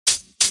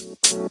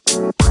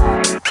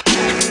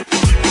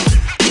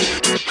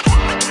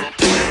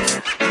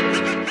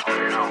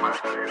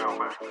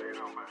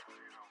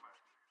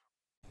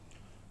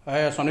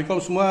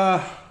Assalamualaikum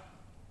semua.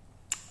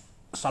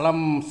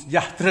 Salam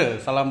sejahtera,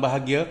 salam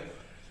bahagia.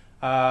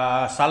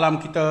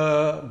 Salam kita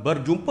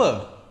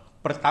berjumpa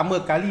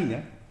pertama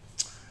kalinya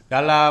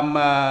dalam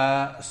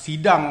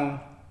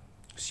sidang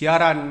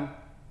siaran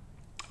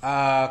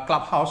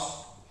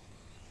Clubhouse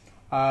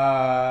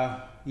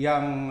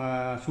yang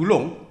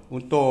sulung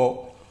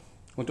untuk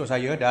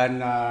saya, dan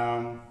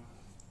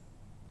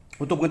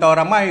untuk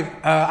pengetahuan ramai,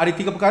 ada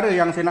 3 perkara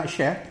yang saya nak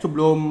share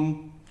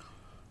sebelum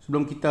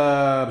kita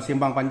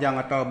bersembang panjang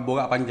atau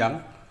borak panjang.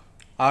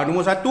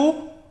 Nombor 1,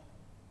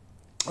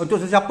 untuk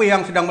sesiapa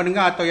yang sedang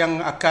mendengar atau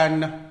yang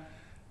akan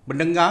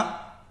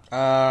mendengar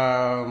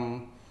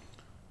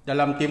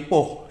dalam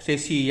tempoh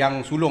sesi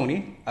yang sulung ni,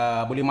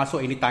 boleh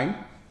masuk anytime.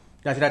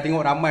 Dan saya dah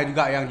tengok ramai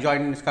juga yang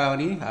join sekarang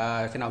ni.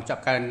 Saya nak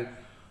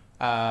ucapkan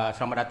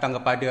selamat datang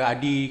kepada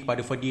Adi,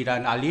 kepada Ferdi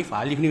dan Alif.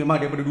 Alif ni memang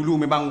daripada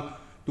dulu memang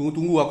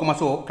tunggu-tunggu aku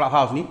masuk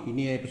Clubhouse ni.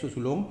 Ini episod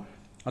sulung.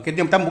 Okay,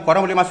 yang pertama,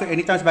 korang boleh masuk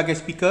anytime sebagai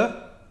speaker.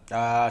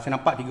 Saya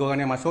nampak 3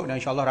 orang yang masuk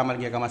dan insyaAllah ramai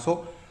lagi akan masuk.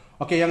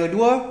 Okey, yang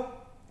kedua,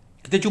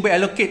 kita cuba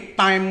allocate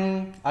time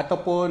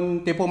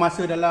ataupun tempoh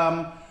masa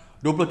dalam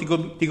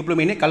 20-30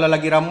 minit. Kalau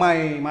lagi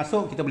ramai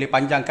masuk, kita boleh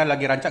panjangkan.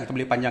 Lagi rancak, kita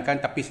boleh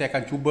panjangkan. Tapi saya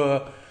akan cuba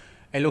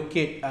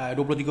allocate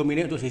 23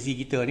 minit untuk sesi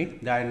kita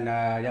ni. Dan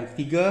yang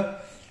ketiga,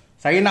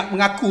 saya nak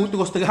mengaku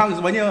terus terang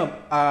sebenarnya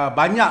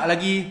banyak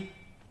lagi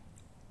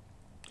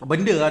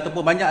benda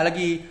ataupun banyak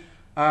lagi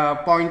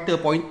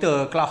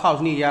pointer Clubhouse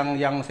ni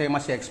yang saya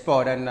masih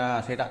explore dan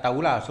saya tak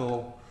tahulah.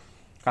 So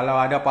kalau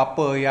ada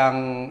apa-apa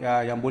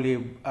yang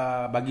boleh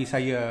bagi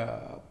saya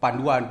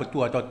panduan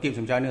betul atau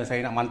tips macam mana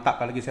saya nak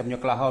mantapkan lagi saya punya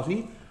Clubhouse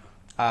ni,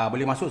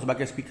 boleh masuk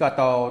sebagai speaker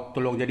atau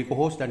tolong jadi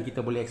co-host dan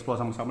kita boleh explore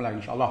sama-sama lah,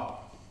 insyaAllah.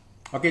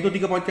 Okey, itu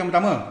 3 poin yang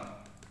pertama.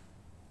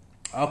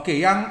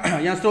 Okey, yang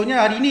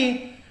seterusnya hari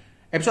ni,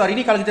 episod hari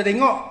ni, kalau kita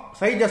tengok,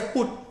 saya just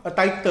put a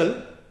title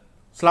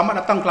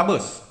Selamat Datang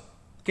Clubbers.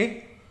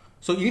 Okey,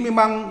 so ini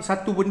memang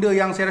satu benda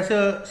yang saya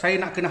rasa saya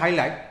nak kena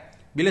highlight.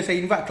 Bila saya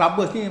invite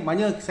clubbers ni,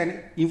 maknanya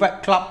saya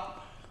invite club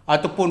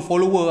ataupun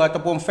follower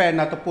ataupun fan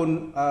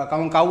ataupun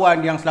kawan-kawan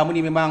yang selama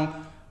ni memang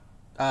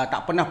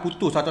tak pernah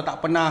putus atau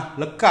tak pernah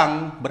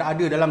lekang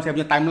berada dalam saya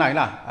punya timeline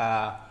lah.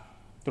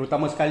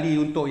 Terutama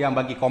sekali untuk yang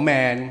bagi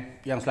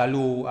komen, yang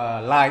selalu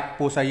like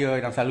post saya,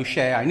 yang selalu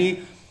share. Ini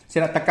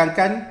saya nak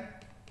tekankan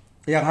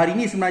yang hari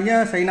ni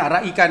sebenarnya saya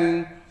nak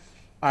raikan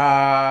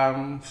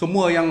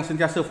semua yang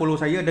sentiasa follow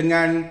saya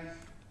dengan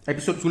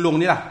episod sulung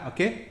ni lah.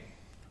 Okay,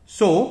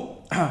 so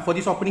for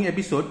this opening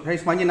episode, saya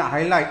sebenarnya nak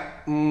highlight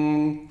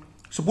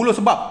 10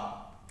 sebab.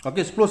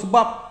 Okay, 10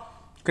 sebab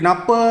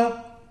kenapa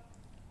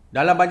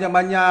dalam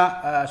banyak-banyak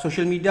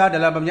social media,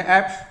 dalam banyak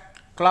apps,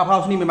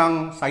 Clubhouse ni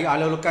memang saya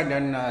ala-alakan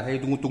dan saya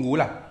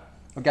tunggu-tunggulah.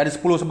 Okay, ada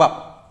 10 sebab.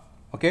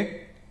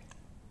 Okay,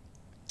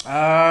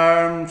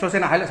 so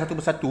saya nak highlight satu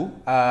persatu.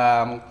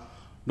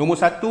 Nombor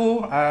 1,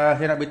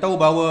 saya nak beritahu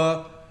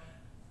bahawa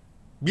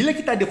bila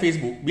kita ada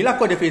Facebook, bila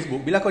aku ada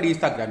Facebook, bila aku ada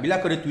Instagram, bila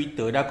aku ada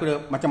Twitter dan aku ada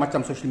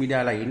macam-macam social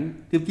media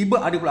lain, tiba-tiba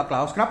ada pula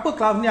Clubhouse. Kenapa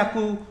Clubhouse ni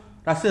aku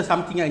rasa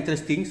something yang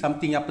interesting,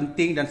 something yang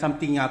penting dan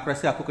something yang aku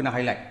rasa aku kena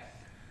highlight.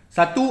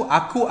 Satu,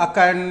 aku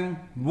akan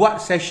buat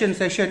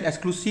session-session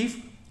eksklusif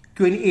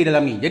Q&A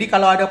dalam ni. Jadi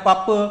kalau ada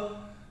apa-apa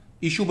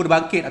isu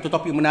berbangkit atau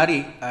topik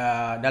menarik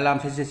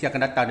dalam sesi-sesi akan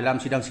datang, dalam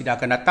sidang-sidang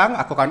akan datang,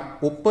 aku akan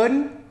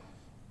open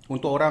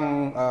untuk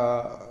orang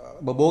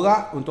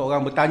berborak, untuk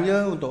orang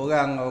bertanya, untuk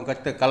orang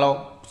kata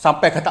kalau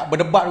sampai kata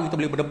berdebat, kita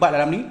boleh berdebat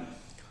dalam ni.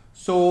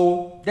 So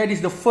that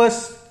is the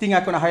first thing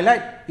aku nak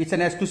highlight. It's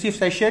an exclusive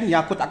session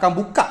yang aku tak akan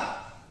buka.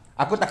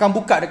 Aku tak akan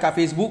buka dekat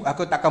Facebook,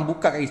 aku tak akan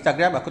buka kat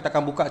Instagram, aku tak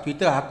akan buka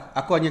Twitter.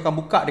 Aku hanya akan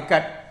buka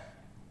dekat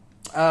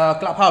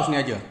Clubhouse ni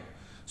aja.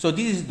 So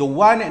this is the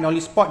one and only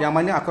spot yang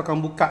mana aku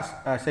akan buka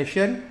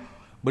session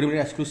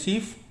benda-benda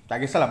eksklusif. Tak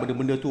kisahlah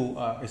benda-benda tu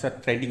is a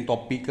trending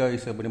topic ke,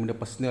 is a benda-benda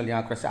personal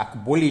yang aku rasa aku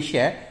boleh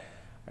share.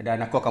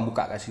 Dan aku akan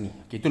buka kat sini.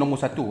 Okay, itu nombor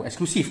 1,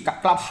 eksklusif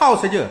kat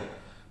Clubhouse saja.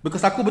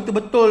 Because aku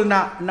betul-betul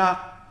nak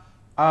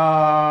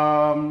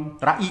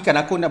raikan,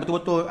 aku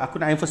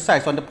nak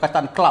emphasize on the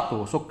perkataan club tu.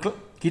 So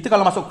kita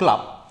kalau masuk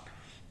club,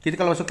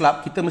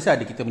 kita mesti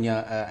ada kita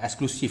punya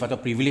eksklusif atau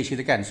privilege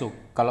kita kan. So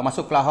kalau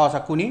masuk Clubhouse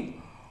aku ni,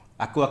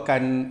 aku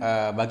akan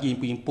bagi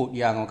input-input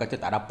yang orang kata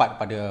tak dapat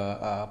pada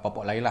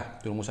popok lain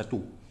lah. Itu nombor 1.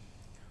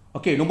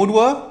 Okay, nombor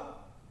 2,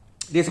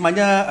 dia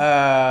sebenarnya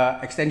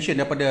extension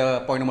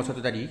daripada point nombor 1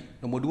 tadi.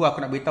 Nombor 2,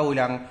 aku nak beritahu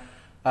yang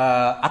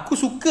aku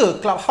suka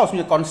Clubhouse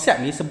punya konsep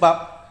ni sebab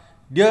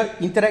dia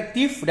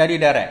interaktif dan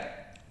dia direct.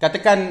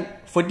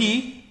 Katakan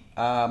Ferdi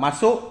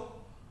masuk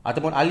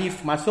ataupun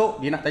Alif masuk,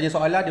 dia nak tanya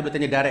soalan, dia boleh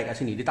tanya direct kat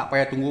sini. Dia tak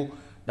payah tunggu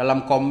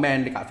dalam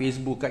komen dekat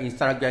Facebook, kat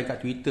Instagram,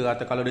 kat Twitter,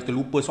 atau kalau dia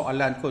terlupa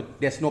soalan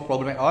kot, there's no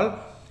problem at all.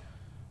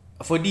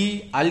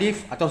 Ferdi,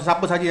 Alif atau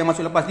siapa saja yang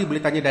masuk lepas ni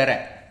boleh tanya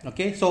direct.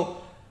 Okay,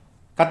 so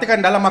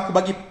katakan dalam aku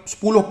bagi 10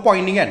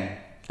 poin ni kan,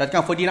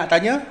 katakan Ferdi nak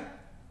tanya,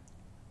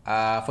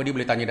 Ferdi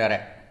boleh tanya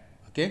direct.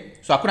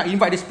 Okay. So aku nak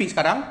invite dia speak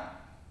sekarang.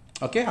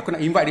 Okay, aku nak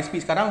invite dia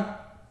speak sekarang.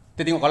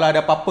 Kita tengok kalau ada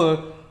apa-apa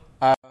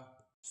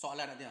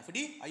soalan nak tanya.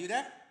 Fadi, are you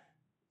there?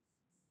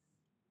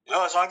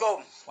 Ya,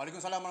 Assalamualaikum.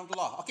 Waalaikumsalam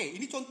warahmatullahi. Okay,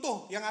 ini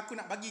contoh yang aku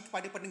nak bagi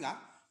kepada pendengar.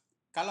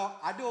 Kalau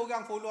ada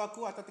orang follow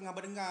aku atau tengah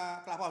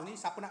mendengar Clubhouse ni,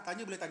 siapa nak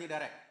tanya boleh tanya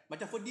direct.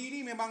 Macam Fadi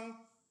ni memang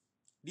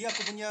dia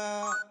aku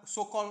punya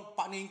so-called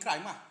partner in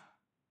crime lah.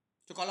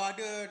 So kalau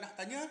ada nak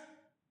tanya,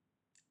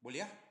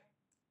 boleh lah.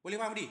 Boleh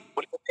Mak Fadi?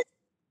 Boleh.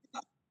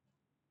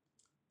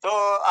 So,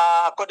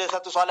 aku ada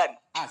satu soalan.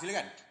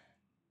 Silakan.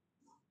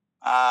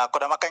 Kau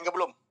dah makan ke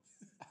belum?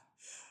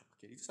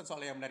 Okay, itu satu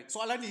soalan yang menarik.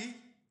 Soalan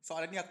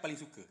ni aku paling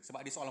suka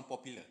sebab dia soalan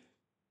popular.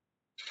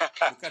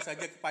 Bukan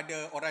saja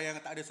kepada orang yang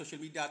tak ada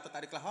social media atau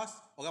tak ada Clubhouse,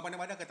 orang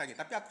mana-mana akan tanya.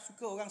 Tapi aku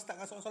suka orang start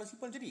dengan soalan-soalan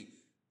simple macam ni.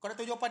 Kau nak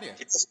tahu jawapan dia?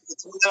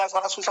 Kita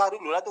soalan susah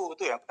dulu lah tu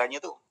yang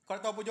tanya tu. Kau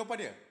nak tahu apa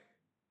jawapan dia?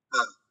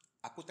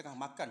 Aku tengah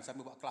makan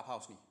sambil buat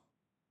Clubhouse ni.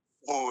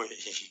 Oi.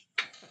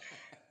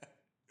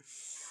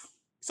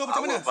 So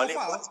macam mana?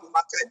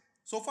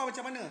 So far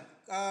macam mana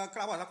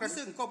Clubhouse? Aku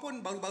rasa kau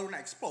pun baru-baru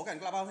nak explore kan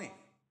Clubhouse ni?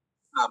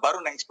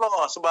 Baru nak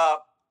explore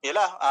sebab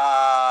yelah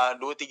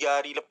 2-3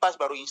 hari lepas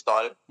baru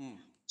install.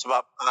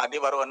 Sebab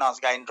dia baru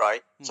announce kat Android.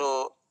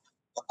 So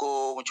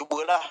aku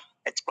mencubalah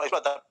explore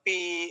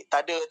tapi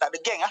tak ada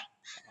geng lah.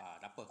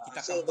 Tak apa. Kita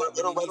akan buat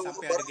benda ni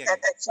sampai ada geng.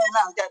 Action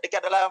lah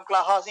dekat dalam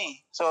Clubhouse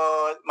ni. So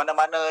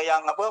mana-mana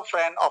yang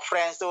friend of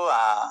friends tu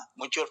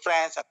muncul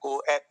friends aku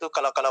add tu.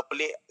 Kalau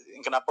pelik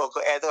kenapa aku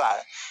add tu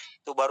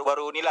tu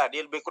baru-baru ni lah.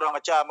 Dia lebih kurang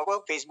macam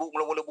Facebook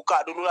mula-mula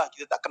buka dulu lah.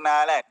 Kita tak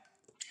kenal kan.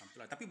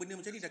 Tapi benda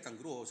macam ni dia akan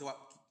grow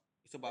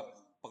sebab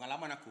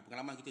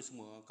pengalaman kita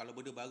semua kalau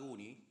benda baru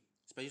ni,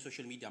 especially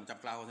social media macam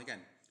Clubhouse ni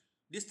kan,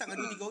 dia start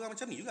dengan 2-3 orang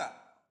macam ni juga.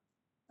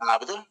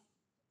 Betul.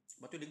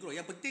 Sebab tu dia grow.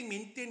 Yang penting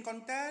maintain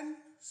content,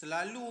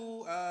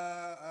 selalu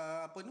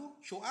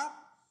show up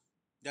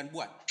dan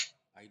buat.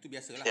 Itu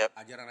biasalah.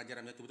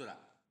 Ajaran-ajaran macam tu, betul tak?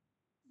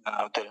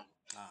 Betul.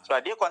 Sebab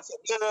dia konsep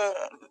dia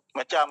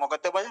macam orang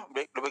kata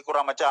lebih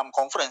kurang macam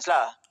conference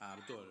lah.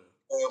 Betul.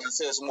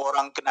 Masa semua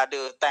orang kena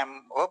ada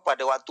time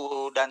pada waktu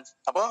dan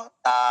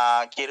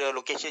kira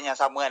location yang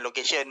sama kan,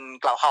 location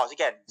Clubhouse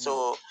kan.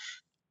 So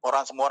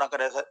semua orang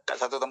kena kat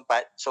satu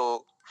tempat.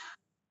 So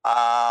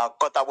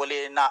kau tak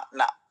boleh nak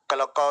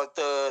kalau kau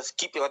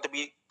skip kau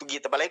pergi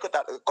tempat lain,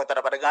 kau tak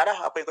dapat dengar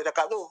dah apa yang kau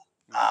cakap tu.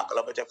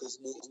 Kalau baca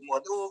Facebook semua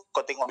tu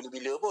kau tengok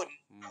bila-bila pun.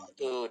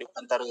 Tu dia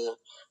antara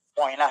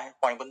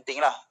point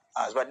penting lah.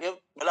 Sebab dia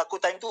berlaku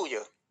time tu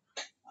je.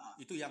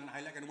 Itu yang nak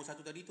highlightkan nombor 1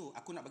 tadi tu.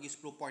 Aku nak bagi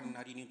 10 point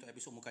hari ni untuk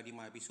episod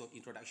Mukadimah, episod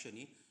introduction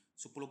ni.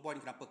 10 point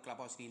kenapa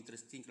Clubhouse ni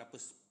interesting, kenapa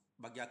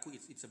bagi aku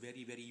it's a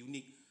very very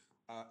unique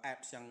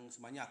apps yang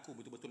sebenarnya aku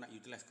betul-betul nak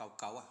utilize kau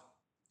lah.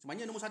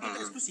 Sebenarnya nombor 1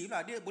 tak eksklusif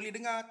lah. Dia boleh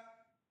dengar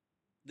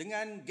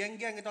dengan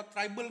geng-geng atau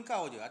tribal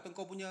kau je atau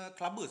kau punya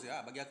clubbers je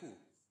lah bagi aku.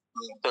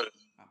 Betul.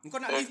 Kau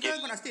nak leave ke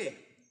kau nak stay?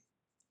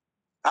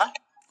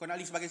 Kau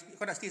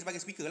nak stay sebagai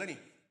speaker lah ni?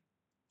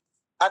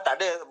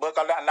 Tak ada.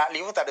 Kalau nak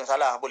leave pun tak ada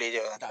masalah. Boleh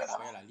je. Tak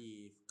payahlah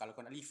leave. Kalau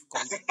kau nak leave,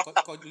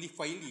 kau leave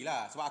quietly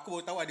lah. Sebab aku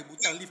baru tahu ada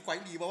butang leave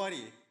quietly bawah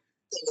ni.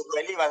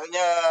 Quietly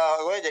maksudnya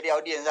jadi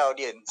audience lah.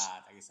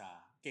 Tak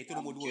kisah. Okay, itu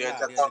nombor 2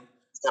 lah.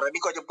 Sekarang ni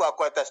kau jumpa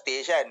aku atas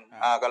stage kan.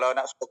 Kalau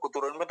nak suruh aku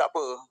turun pun tak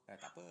apa.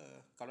 Tak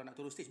apa. Kalau nak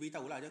turun stage,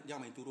 beritahu lah. Jangan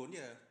main turun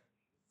je.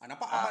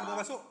 Nampak Aman baru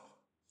masuk?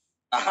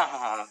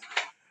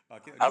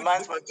 Okay.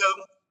 Aman semacam.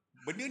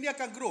 Benda ni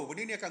akan grow.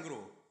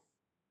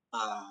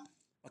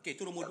 Okay,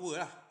 itu nombor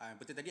 2 lah.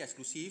 Betul tadi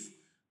eksklusif.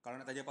 Kalau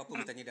nak tanya apa-apa,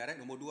 boleh tanya direct.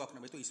 Nombor 2 aku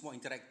nak beritahu, is more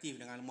interaktif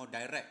dengan more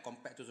direct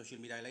compared to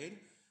social media lain.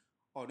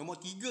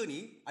 Nombor 3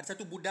 ni, ada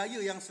satu budaya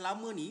yang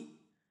selama ni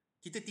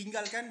kita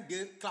tinggalkan,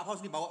 dia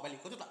Clubhouse ni bawa balik.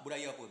 Kau tahu tak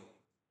budaya apa tu?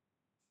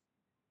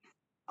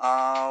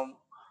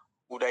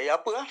 Budaya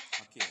apa lah?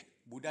 Okay.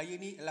 Budaya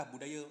ni adalah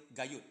budaya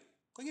gayut.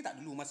 Kau ingat tak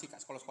dulu masih kat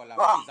sekolah-sekolah,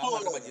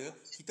 zaman remaja,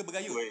 kita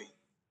bergayut.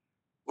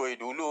 Oi,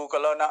 dulu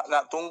kalau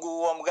nak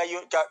tunggu orang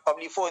bergayut kat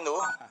public phone tu,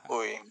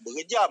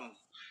 berjam.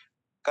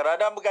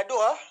 Kadang-kadang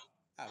bergaduh lah.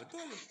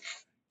 Betul.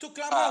 So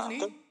Clubhouse ni,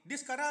 dia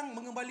sekarang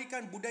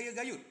mengembalikan budaya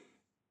gayut.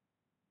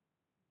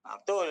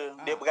 Betul.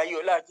 Dia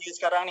bergayut lah dia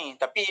sekarang ni.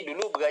 Tapi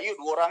dulu bergayut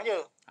 2 orang je.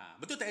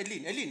 Betul tak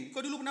Adeline? Adeline,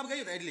 kau dulu pernah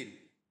bergayut tak Adeline?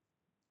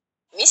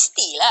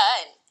 Mestilah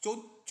kan.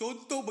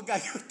 Contoh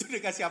bergayut tu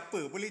dengan siapa?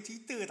 Boleh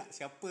cerita tak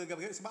siapa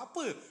bergayut? Sebab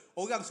apa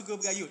orang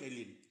suka bergayut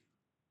Adeline?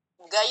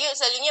 Bergayut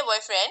selalunya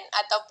boyfriend.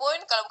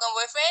 Ataupun kalau bukan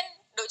boyfriend,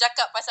 duk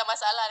cakap pasal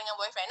masalah dengan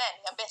boyfriend kan.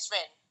 Dengan best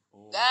friend.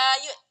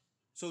 Gayut.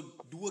 So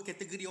 2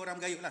 kategori orang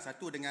bergayut lah.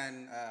 Satu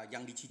dengan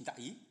yang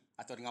dicintai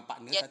atau dengan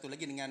partner. Satu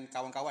lagi dengan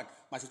kawan-kawan.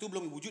 Masa tu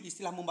belum wujud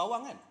istilah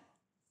membawang kan?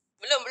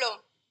 Belum.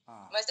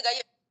 Masa tu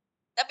gayut.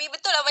 Tapi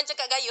betul lah Abang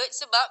cakap gayut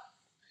sebab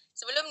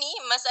sebelum ni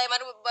masa saya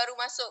baru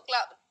masuk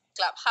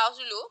Clubhouse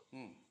dulu,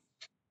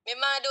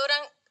 memang ada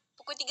orang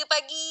pukul 3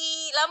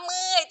 pagi lama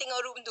saya tengok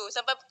room tu.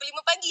 Sampai pukul 5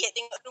 pagi saya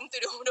tengok room tu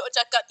duduk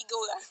cakap 3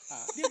 orang.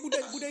 Dia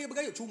budaya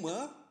bergayut.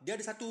 Cuma dia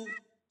ada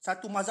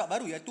satu mazhab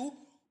baru iaitu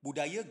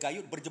budaya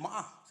gayut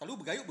berjemaah.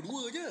 Selalu bergayut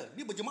berdua je.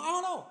 Dia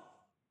berjemaah tau.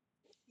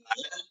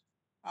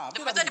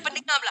 Lepas tu ada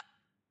pendengar pula.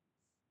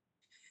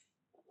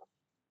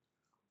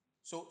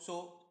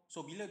 So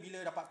bila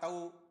dapat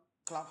tahu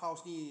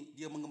Clubhouse ni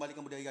dia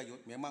mengembalikan budaya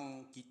gayut,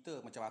 memang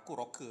kita macam aku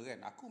rocker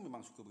kan, aku memang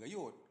suka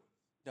bergayut.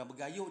 Dan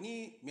bergayut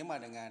ni memang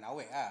dengan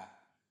awet lah.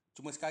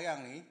 Cuma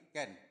sekarang ni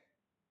kan,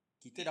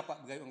 kita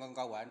dapat bergayut dengan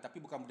kawan,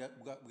 tapi bukan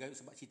bergayut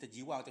sebab cerita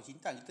jiwa atau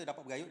cinta. Kita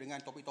dapat bergayut dengan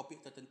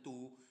topik-topik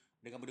tertentu,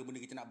 dengan benda-benda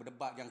kita nak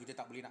berdebat yang kita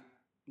tak boleh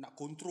nak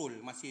kontrol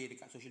masih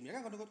dekat social media.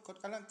 Kan kalau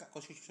kat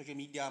social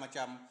media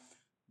macam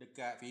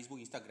dekat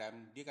Facebook,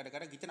 Instagram, dia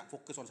kadang-kadang kita nak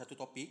fokus on satu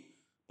topik,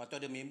 lepas tu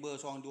ada member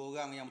seorang dua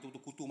orang yang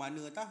betul-betul kutu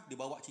mana tah, dia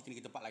bawa cerita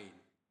ni ke tempat lain.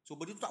 So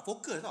benda tu tak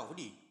fokus tau,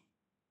 Fadi.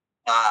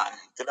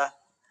 Itulah.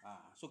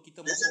 So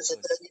kita mau fokus.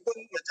 Pun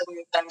macam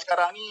time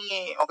sekarang ni,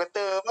 orang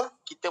kata apa,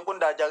 kita pun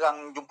dah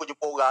jarang jumpa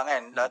orang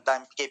kan, dah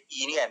time PKP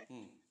ni kan.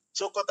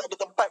 So kau tak ada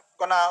tempat,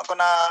 kau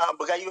nak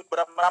bergayut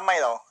beramai-ramai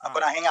tau. Kau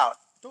nak hang out.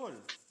 Betul.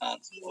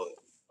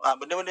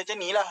 Benda-benda macam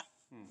ni lah.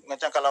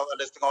 Macam kalau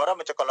ada setengah orang,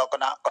 macam kalau kau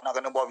nak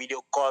kena buat video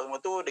call semua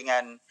tu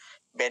dengan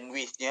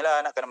bandwidth-nya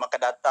lah, nak kena makan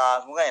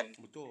data semua kan.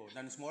 Betul.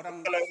 Dan semua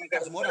orang ada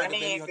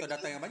bandwidth atau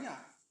data yang banyak.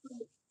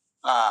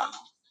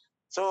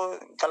 So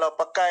kalau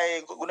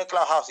pakai guna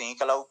Clubhouse ni,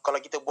 kalau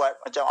kita buat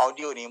macam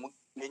audio ni,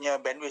 dia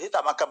bandwidth dia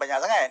tak makan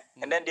banyak sangat.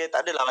 And then dia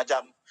tak adalah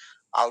macam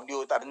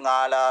audio tak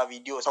dengar lah,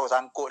 video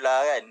sangkut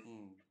lah kan.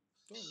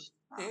 Betul.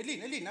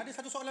 Elin, ada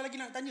satu soalan lagi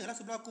nak tanya lah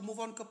sebelum aku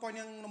move on ke point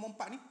yang nombor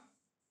 4 ni.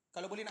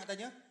 Kalau boleh nak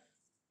tanya.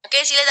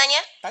 Okey, sila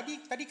tanya.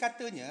 Tadi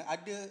katanya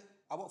ada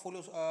awak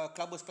follow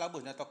clubbers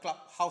atau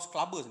Clubhouse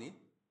clubbers ni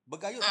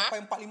bergayut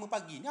sampai 4-5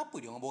 pagi. Ni apa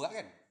dia orang borak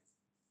kan?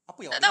 Apa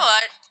yang tak tahu.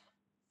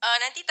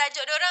 Nanti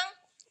tajuk dia orang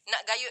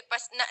nak gayut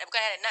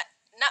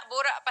nak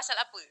borak pasal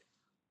apa?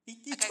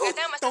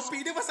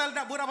 Topik dia pasal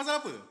nak borak pasal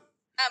apa?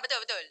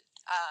 Betul.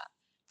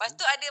 Lepas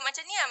tu ada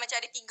macam ni lah, macam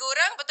ada 3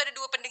 orang, lepas tu ada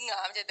 2 pendengar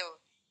macam tu.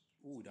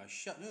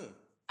 Dahsyatnya.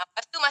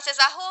 Lepas tu masa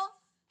sahur,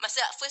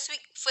 masa first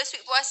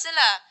week puasa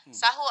lah.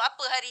 Sahur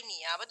apa hari ni?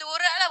 Lepas tu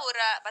borak.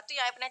 Lepas tu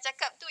yang I pernah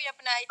cakap tu, yang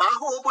pernah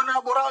sahur pun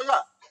nak borak juga.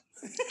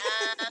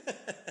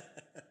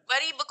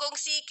 Bari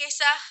berkongsi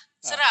kisah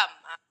seram.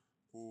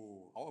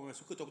 Awak memang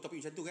suka topik-topik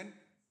macam tu kan?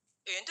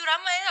 Itu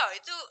ramai tau.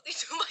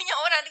 Itu banyak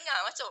orang dengar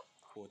masuk.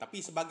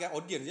 Tapi sebagai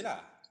audience je lah.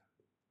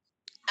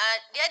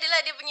 Dia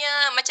adalah dia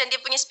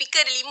punya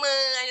speaker ada 5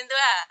 macam tu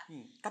lah.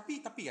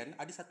 Tapi kan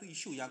ada satu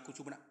isu yang aku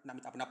cuba nak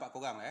minta pendapat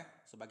korang lah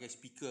sebagai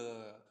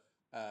speaker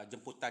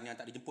jemputan yang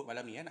tak dijemput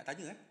malam ni nak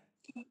tanya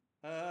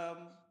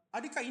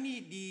adakah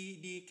ini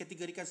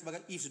dikategorikan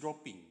sebagai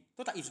eavesdropping?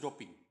 Tahu tak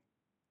eavesdropping?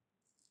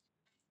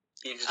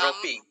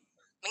 Eavesdropping.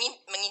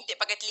 Mengintip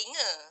pakai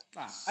telinga.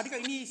 Adakah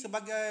ini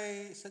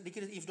sebagai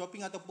dikira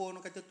eavesdropping ataupun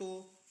orang kata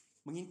tu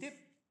mengintip?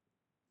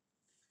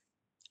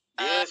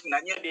 Dia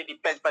sebenarnya dia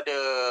depends pada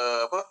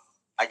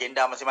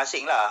agenda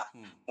masing-masing lah.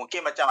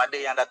 Mungkin macam ada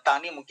yang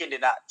datang ni mungkin dia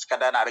nak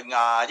sekadar nak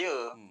dengar je.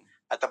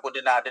 Ataupun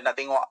dia nak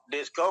tengok,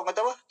 dia sekarang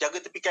kata apa,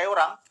 jaga tepi kai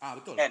orang.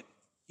 Betul kan?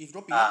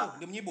 Eavesdropping tu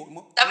dia menyebut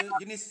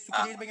jenis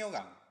suka dia panggil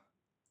orang.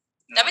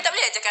 Tapi tak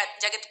boleh cakap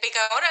jaga tepi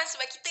kai orang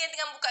sebab kita yang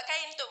tengah buka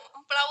kain untuk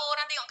mempelawa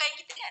orang tengok kain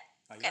kita kan.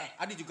 Kan?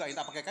 Ada juga yang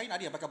tak pakai kain,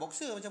 ada yang pakai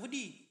boxer macam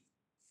Fadi.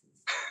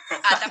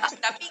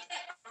 Tapi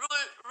kan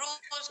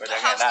rules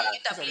Clubhouse ni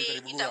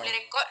you tak boleh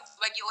rekod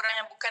bagi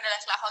orang yang bukan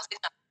dalam Clubhouse ni.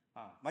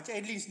 Macam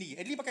Adeline sendiri.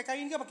 Adeline pakai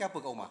kain ke pakai apa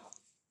kat rumah?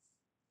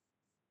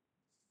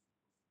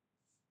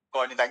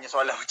 Kau ni tanya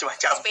soalan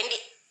macam-macam.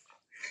 Pendek.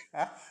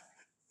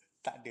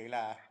 Tak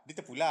adalah. Dia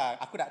terpulang.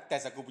 Aku nak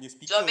test aku punya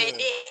speaker.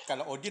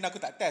 Kalau audience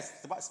aku tak test.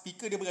 Sebab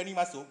speaker dia berani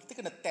masuk,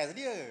 kita kena test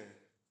dia.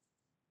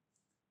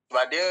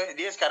 Sebab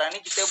dia sekarang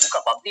ni kita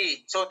buka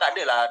public. So tak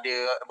adalah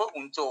dia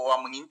unsur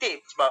orang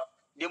mengintip. Sebab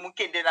dia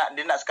mungkin dia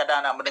nak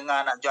sekadar nak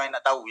mendengar, nak join,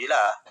 nak tahu je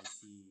lah.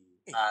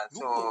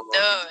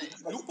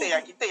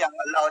 Kita yang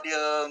allow dia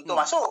untuk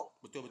masuk.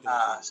 Betul.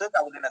 So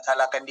tak boleh nak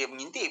salahkan dia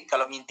mengintip.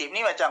 Kalau mengintip ni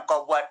macam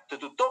kau buat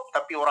tertutup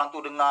tapi orang tu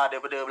dengar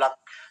daripada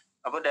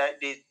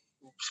di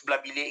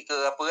sebelah bilik ke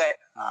apa kan.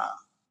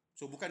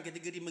 So bukan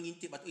kategori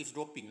mengintip atau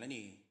eavesdropping lah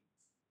ni.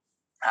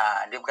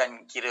 Dia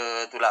bukan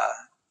kira tu lah.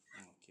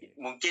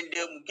 Mungkin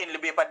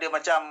lebih pada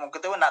macam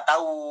kata nak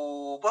tahu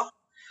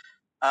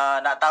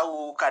nak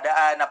tahu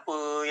keadaan apa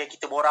yang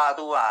kita borak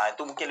tu.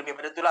 Itu mungkin lebih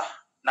pada tu lah.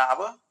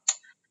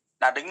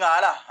 Nak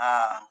dengar lah.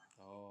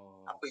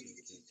 Apa yang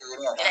kita cerita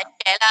ni. Nak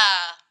share lah.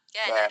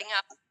 Kan, nak dengar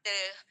apa kita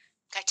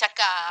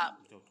cakap.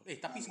 Betul.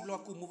 Tapi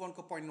sebelum aku move on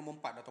ke point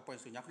nombor 4 atau point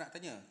seterusnya, aku nak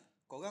tanya.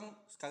 Korang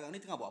sekarang ni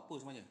tengah buat apa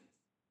sebenarnya?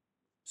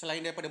 Selain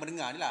daripada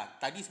mendengar ni lah.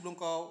 Tadi sebelum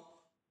kau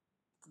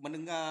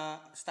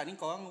mendengar start ni,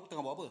 korang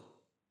tengah buat apa?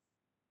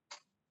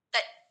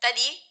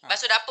 Tadi,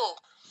 basuh dapur.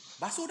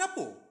 Basuh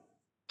dapur?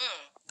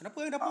 Kenapa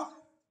yang dapur?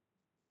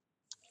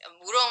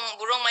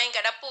 Burung main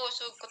kat dapur,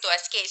 so kotor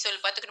sikit. So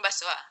lepas tu kena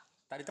basuh lah.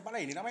 Tak ada tempat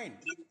lain dia nak main?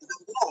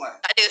 Burung lah?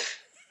 Tak ada.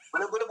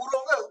 Boleh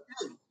burung ke?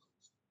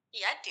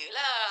 Ada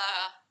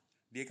lah.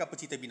 Dia kan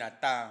pecinta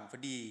binatang,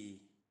 Fadi.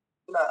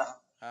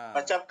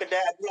 Macam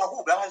kedai Abu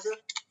lah rasa.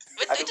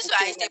 Betul, itu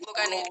soal saya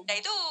bukan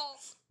kedai tu.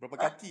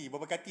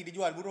 Berapa kati dia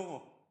jual burung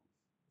tu?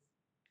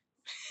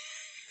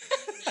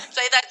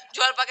 Saya tak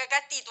jual pakai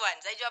kati tuan.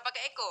 Saya jual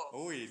pakai ekor.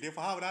 Oi, dia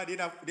faham dah.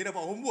 Dia dah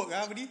buat homework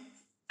lah Fadi.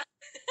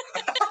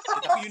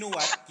 Tapi you know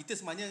what? Kita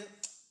sebenarnya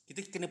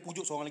kita kena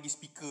pujuk seorang lagi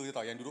speaker je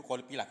tau yang duduk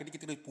quality lah. Kita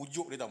kena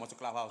pujuk dia tau masuk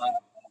Clubhouse ni.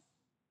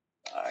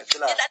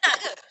 Itulah. Dia tak nak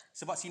ke?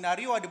 Sebab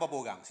senario ada berapa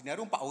orang?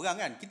 Senario 4 orang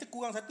kan. Kita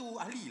kurang satu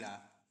ahli lah.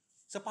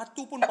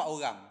 Sepatu pun 4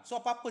 orang. So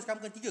apa-apa sekarang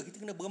bukan 3, kita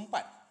kena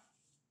berempat.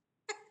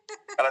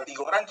 Kalau 3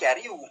 orang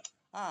carry you.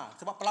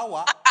 Sebab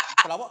pelawak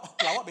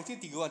biasanya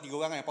 3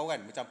 orang kan,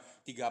 kan? Macam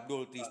 3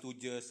 Abdul, 3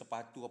 Stooges,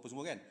 sepatu apa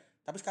semua kan.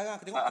 Tapi sekarang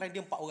aku tengok trend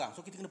dia 4 orang.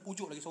 So kita kena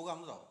pujuk lagi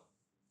seorang tu tau.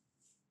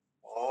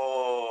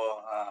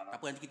 Tak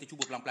apa, nanti kita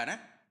cuba pelan-pelan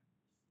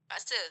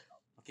Paksa.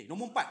 Okay,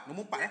 nombor 4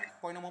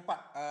 Poin nombor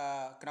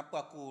 4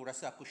 kenapa aku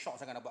rasa aku shock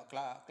sangat nak buat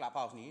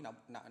Clubhouse ni, nak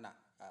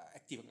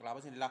aktif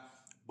Clubhouse ni adalah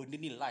benda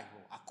ni live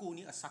tau. Aku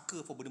ni a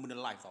sucker for benda-benda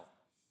live tau.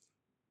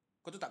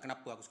 Kau tahu tak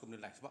kenapa aku suka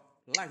benda live? Sebab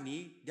live ni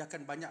dia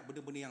akan banyak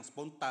benda-benda yang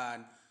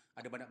spontan,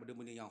 ada banyak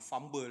benda-benda yang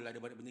fumble, ada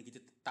banyak benda kita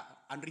tak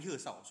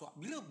unrehearsed tau. So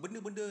bila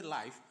benda-benda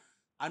live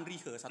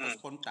unrehearsed atau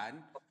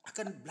spontan,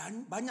 akan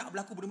banyak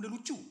berlaku benda-benda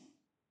lucu.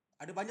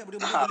 Ada banyak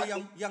benda-benda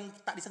yang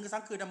tak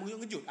disangka-sangka dan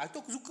mengejut-ngejut. Itu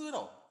aku suka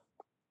tau.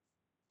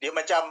 Dia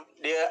macam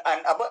dia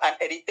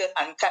unedited,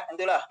 uncut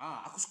tu lah.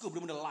 Aku suka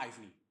benda-benda live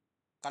ni.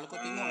 Kalau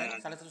kau tengok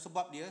salah satu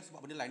sebab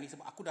benda live ni,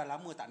 sebab aku dah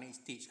lama tak naik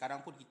stage.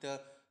 Sekarang pun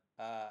kita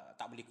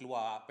tak boleh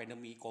keluar,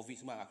 pandemik, covid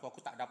semua. Aku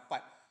tak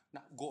dapat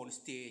nak go on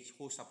stage,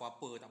 host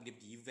apa-apa, tak boleh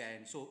pergi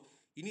event. So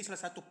ini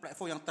salah satu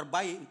platform yang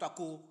terbaik untuk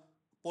aku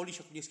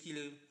polish aku punya skill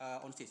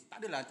on stage.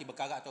 Tak adalah nanti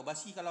berkarat atau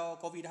basi kalau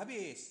covid dah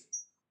habis.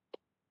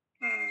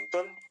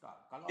 Betul.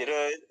 Kalau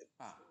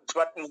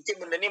sebab mungkin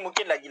benda ni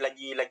mungkin lagi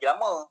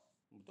lama.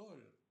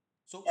 Betul.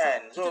 So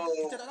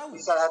kita tak tahu.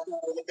 Salah satu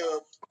kita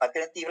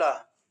alternatif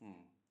lah.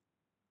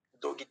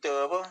 Untuk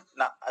kita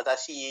nak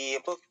atasi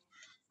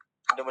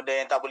benda-benda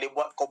yang tak boleh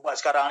kau buat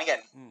sekarang ni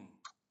kan.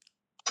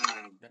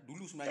 Dan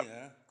dulu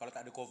sebenarnya kalau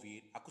tak ada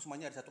covid, aku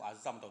sebenarnya ada satu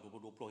azam tau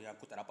 2020 yang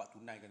aku tak dapat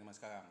tunaikan zaman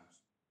sekarang.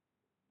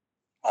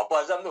 Apa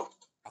azam tu?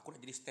 Aku nak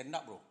jadi stand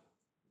up bro.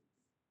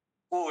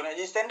 Nak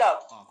jadi stand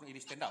up. Aku nak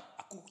jadi stand up.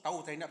 Aku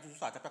tahu stand up tu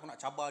susah, tapi aku nak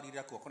cabar diri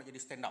aku nak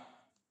jadi stand up.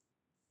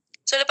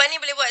 So lepas ni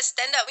boleh buat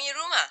stand up punya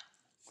room lah?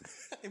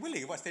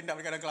 Boleh buat stand up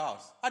dekat dalam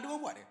Clubhouse. Ada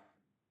orang buat dia.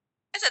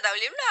 Asal tak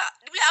boleh pula?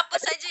 Dia boleh apa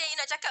saja yang you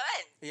nak cakap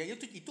kan?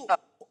 Itu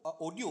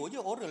audio je,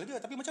 oral je.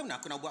 Tapi macam mana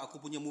aku nak buat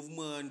aku punya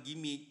movement,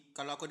 gimmick,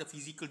 kalau aku ada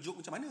physical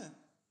joke macam mana?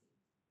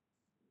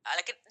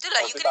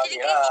 Itulah, you kena jadi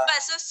kreatif lah.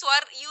 So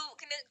suara, you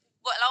kena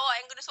buat lawak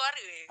yang guna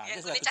suara. Yang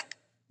guna cakap.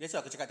 Biasa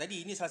aku cakap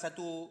tadi, ini salah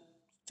satu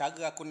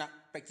cara aku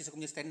nak practice aku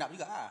punya stand up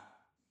juga lah.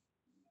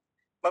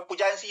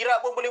 Pujaan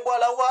sirap pun boleh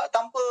buat lawak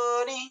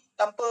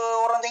tanpa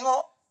orang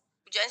tengok.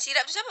 Pujaan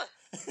sirap tu siapa?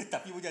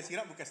 Tapi pujaan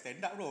sirap bukan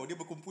stand up bro. Dia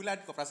berkumpulan.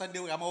 Kau perasan dia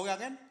ramai orang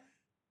kan?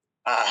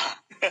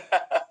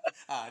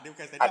 Dia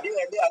bukan stand up.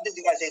 Ada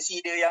juga sesi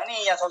dia yang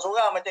ni, yang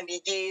sorang-sorang macam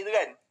DJ tu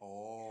kan.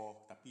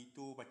 Tapi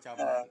itu macam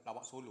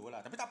lawak solo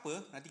lah. Tapi tak apa.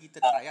 Nanti kita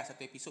try lah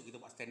satu episod kita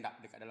buat stand up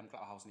dekat dalam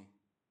Clubhouse ni.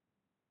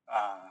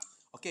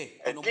 Okay.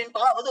 Edwin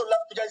faham betul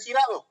lah pujaan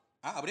sirap tu?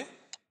 Apa dia?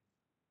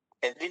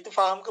 Edwin tu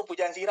faham ke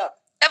pujaan sirap?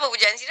 Apa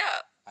pujaan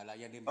sirap? Alah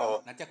yang dia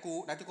nanti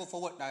aku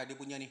forward dia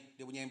punya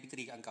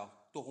MP3 kat kau.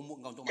 Tu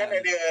homework kau untuk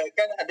malam ni.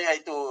 Kan ada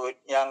itu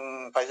yang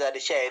Faizal ada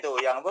share tu,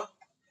 yang apa?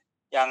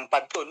 Yang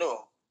pantun tu.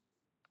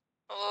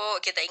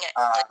 Okay, tak ingat.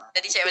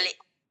 Tadi share balik.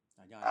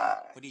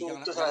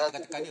 Jangan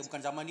tekan-tekan dia,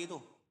 bukan zaman dia tu.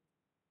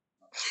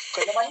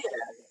 Bukan zaman dia.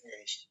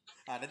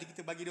 Nanti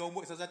kita bagi dia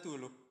homework satu-satu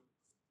dulu.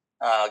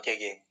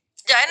 Okay.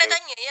 Jangan nak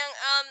tanya yang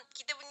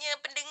kita punya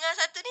pendengar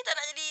satu ni tak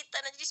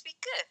nak jadi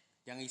speaker.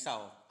 Jangan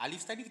risau.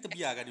 Alif tadi kita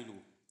biarkan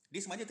dulu. Dia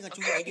sebenarnya tengah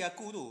curi idea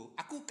aku tu.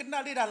 Aku kenal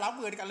dia dah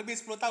lama, dekat lebih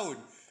 10 tahun.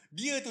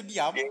 Dia tu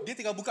diam, dia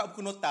tengah buka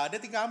buku nota, dia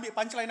tengah ambil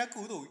punchline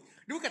aku tu.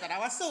 Dia bukan tak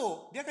nak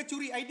masuk. Dia akan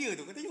curi idea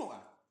tu. Kau tengok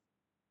tak?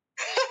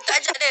 Tak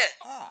ajak dia.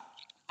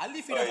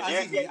 Alif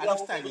Aziz ni, Alif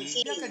style ni,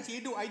 dia akan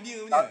cedok idea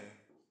punya.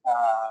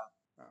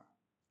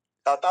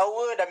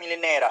 Tahu-tahu dah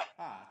milioner dah.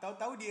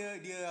 Tahu-tahu dia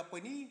apa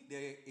ni,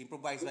 dia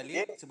improvise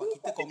balik sebab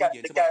kita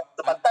komedian. Dekat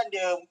tempatan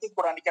dia mungkin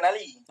kurang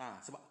dikenali.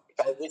 Sebab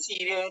kalau versi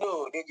dia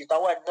tu, dia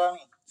jutawan sekarang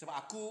ni. Sebab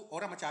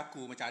orang macam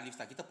aku, macam Alif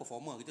Star, kita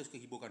performer, kita suka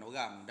hiburkan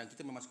orang dan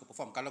kita memang suka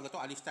perform. Kalau kau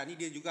tahu Alif Star ni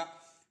dia juga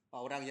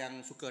orang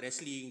yang suka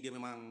wrestling, dia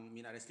memang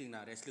minat wrestling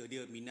lah. Wrestler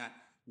dia minat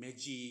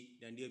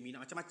magic dan dia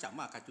minat macam-macam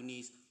lah,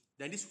 cartoonist.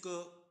 Dan dia suka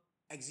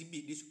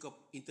exhibit, dia suka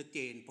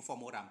entertain,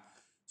 perform orang.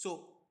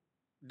 So,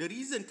 the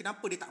reason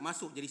kenapa dia tak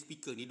masuk jadi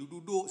speaker ni,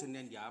 duduk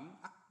sendirian diam,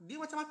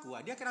 dia macam aku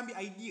lah. Dia akan ambil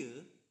idea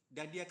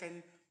dan dia akan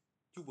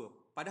cuba.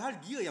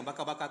 Padahal dia yang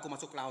bakar-bakar aku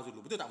masuk Clubhouse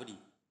dulu. Betul tak, Fadi?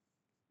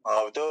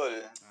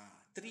 Betul.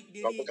 Trik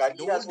dia ni,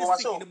 the oldest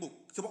trick in the book.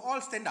 Sebab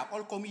all stand up,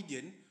 all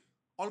comedian,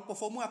 all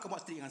performer akan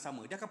buat trik yang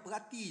sama. Dia akan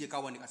perhati je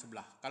kawan dekat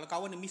sebelah. Kalau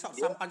kawan dia miss out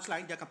some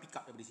punchline, dia akan pick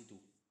up daripada situ.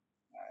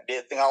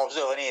 Dia tengah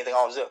observe ni, Dia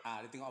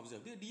tengah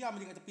observe. Dia diam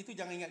je kat tepi tu,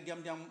 jangan ingat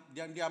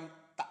diam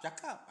tak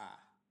cakap.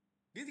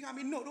 Dia tengah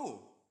ambil note tu.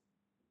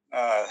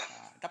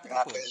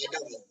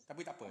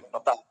 Tapi tak apa.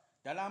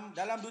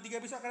 Dalam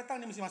 2-3 episod akan datang,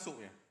 dia mesti masuk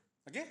je.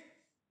 Okay?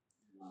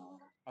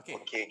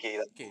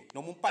 Okay.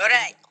 Nombor 4.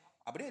 Alright.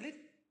 Apa dia,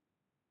 Lin?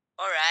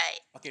 Alright.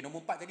 Okay,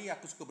 nombor 4 tadi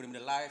aku suka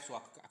benda-benda live. So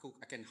aku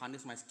akan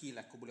harness my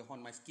skill. Aku boleh hone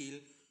my skill.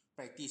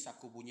 practice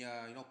aku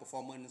punya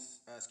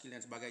performance skill dan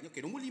sebagainya.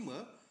 Okay, nombor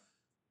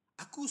 5,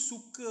 aku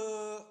suka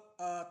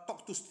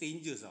talk to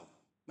strangers tau.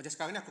 Macam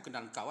sekarang ni aku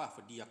kenal kau lah,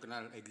 Ferdi, aku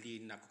kenal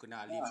Adeline, aku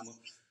kenal Alif semua.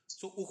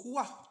 So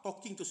ukhuwah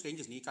talking to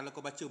strangers ni, kalau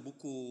kau baca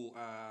buku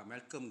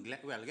Malcolm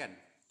Gladwell kan,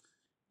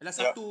 adalah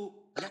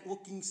satu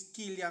networking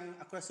skill yang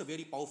aku rasa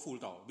very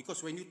powerful tau. Because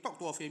when you talk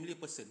to a familiar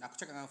person, aku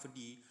cakap dengan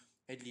Ferdi,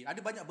 Adeline, ada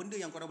banyak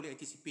benda yang korang boleh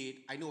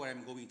anticipate, I know where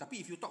I'm going.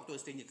 Tapi if you talk to a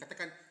stranger,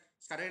 katakan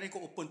sekarang ni aku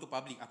open to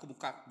public, aku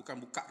bukan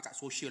buka dekat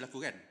social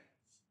aku kan,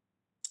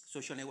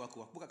 social network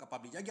aku buka kat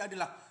public. Jadi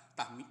adalah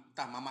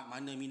tah mamat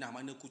mana, minah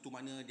mana, kutu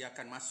mana dia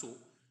akan masuk.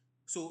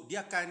 So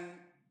dia akan,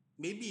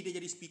 maybe dia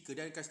jadi speaker,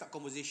 dia akan start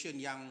conversation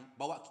yang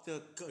bawa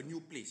kita ke a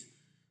new place.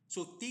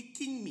 So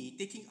taking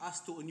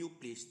us to a new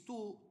place,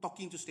 to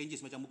talking to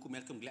strangers macam buku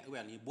Malcolm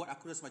Gladwell ni, buat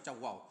aku rasa macam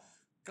wow,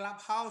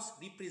 Clubhouse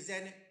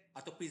present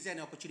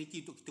an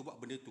opportunity untuk kita buat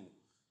benda tu.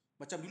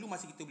 Macam dulu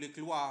masa kita boleh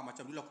keluar,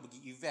 macam dulu aku pergi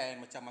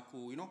event, macam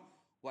aku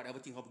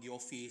whatever thing, aku pergi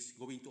office,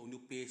 going to a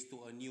new place,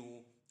 to a new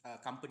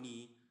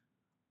company,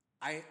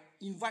 I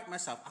invite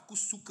myself, aku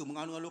suka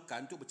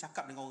mengalu-alukan untuk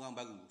bercakap dengan orang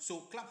baru.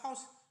 So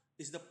Clubhouse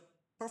is the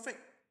perfect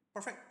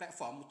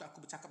platform untuk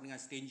aku bercakap dengan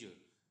stranger.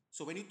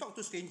 So when you talk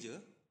to stranger,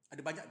 ada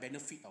banyak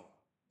benefit tau.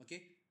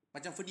 Okay,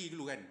 macam Ferdi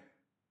dulu kan,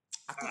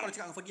 aku kalau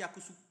cakap dengan Ferdi, aku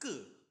suka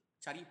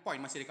cari point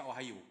masa dekat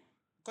Ohio.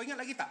 Kau ingat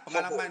lagi tak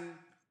pengalaman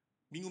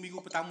minggu-minggu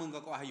pertama kau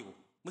kat Ohio?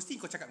 Mesti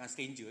kau cakap dengan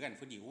stranger kan,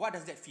 Ferdi? What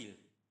does that feel?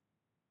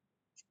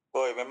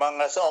 Boy, memang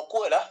rasa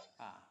awkward lah.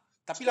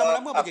 Tapi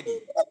lama-lama apa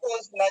jadi? Aku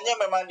sebenarnya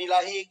memang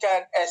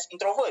dilahirkan as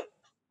introvert.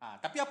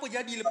 Tapi apa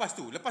jadi lepas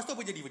tu? Lepas tu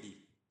apa jadi, Ferdi?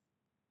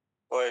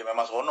 Boy,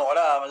 memang seronok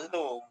lah masa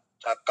tu.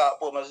 Cakap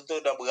pun masa tu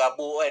dah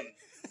berabuk kan.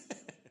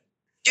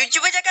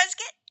 Cuba cakap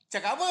sikit.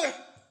 Cakap apa?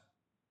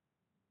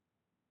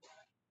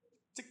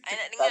 I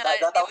nak dengar.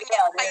 Dah tahu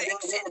lah.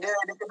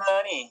 Dia kena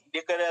ni.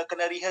 Dia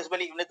kena rehearse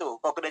balik benda tu.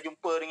 Kau kena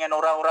jumpa dengan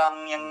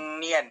orang-orang yang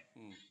ni kan.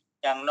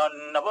 Yang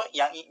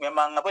yang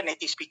memang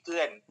native speaker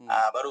kan.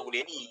 Baru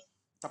boleh ni.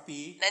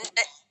 Tapi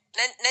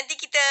nanti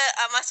kita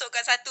masuk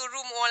kat satu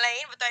room orang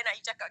lain, betul I nak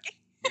you cakap, okay?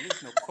 boleh,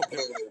 no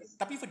problem.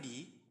 Tapi Ferdi,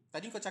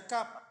 tadi kau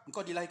cakap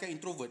kau dilahirkan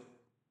introvert.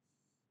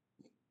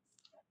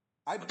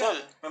 Betul.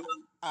 Memang.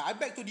 I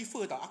beg to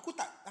differ tau. Aku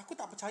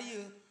tak percaya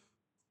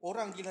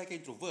orang dilahirkan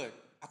introvert.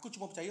 Aku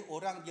cuma percaya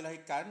orang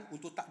dilahirkan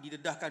untuk tak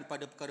didedahkan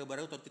pada perkara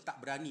baru atau tak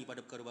berani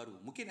pada perkara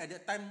baru. Mungkin at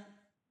that time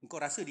kau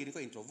rasa diri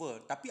kau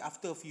introvert, tapi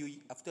after few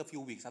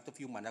weeks, after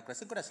few months, aku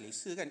rasa kau dah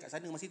selesa kan kat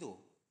sana masa tu.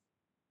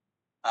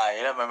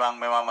 Yelah memang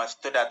masa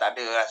tu dah tak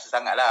ada rasa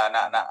sangat lah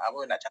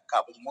nak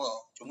cakap apa semua.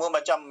 Cuma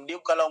macam dia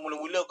kalau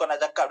mula-mula kau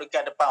nak cakap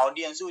dekat depan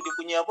audience tu, dia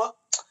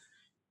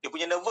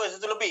punya nervous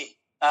tu lebih.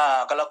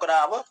 Kalau kau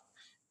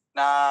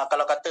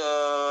kalau kata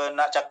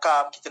nak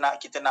cakap,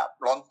 kita nak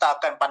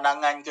lontarkan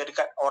pandangan ke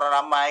dekat orang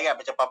ramai kan,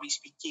 macam public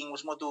speaking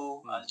semua tu.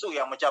 So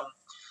yang macam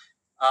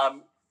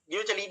dia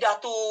macam lidah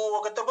tu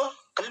orang kata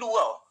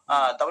keluar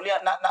tau. Tak boleh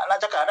nak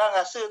cakap dah,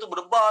 rasa tu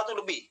berdebar tu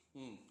lebih.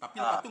 Tapi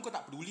lepas tu kau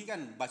tak peduli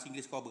kan bahasa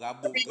Inggeris kau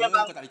berabuk tapi ke,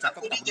 memang, kau tak boleh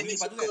cakap, kau tak peduli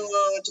lepas tu kan.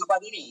 Cabar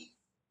diri.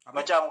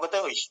 Macam orang kata,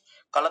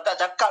 kalau tak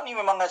cakap ni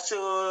memang rasa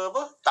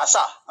tak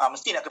sah.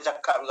 Mesti nak kena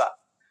cakap juga.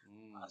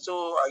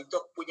 So itu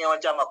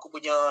aku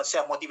punya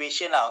self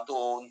motivation lah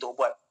untuk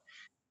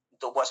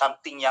buat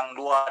something yang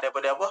luar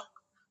daripada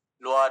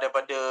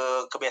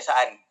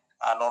kebiasaan,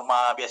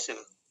 norma biasa.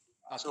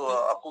 So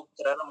aku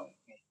kadang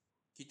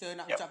kita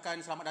nak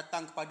ucapkan selamat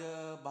datang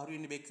kepada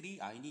Baharudin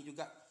Bakery. Ini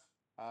juga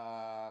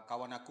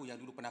kawan aku yang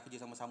dulu pernah kerja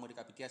sama-sama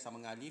dekat PTS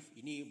sama dengan Alif.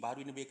 Ini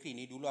Baharudin Bakery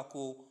ni dulu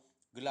aku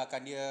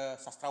gelarkan dia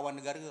sastrawan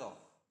negara tau.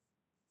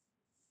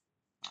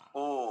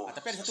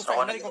 Tapi ada satu fact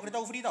menarik kau kena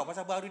tahu, Free, tau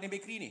pasal Baharudin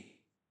Bakery ni.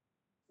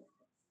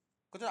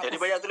 Kau tahu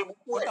dia banyak tulis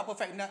buku. Kau tahu apa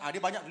fact menarik?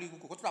 Dia banyak tulis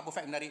buku. Kau tahu apa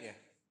fact menarik dia?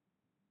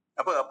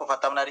 Apa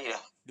fakta menarik dia?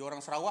 Dia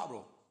orang Sarawak,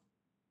 bro.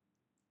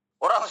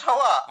 Orang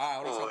Sarawak?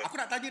 Orang Sarawak. Aku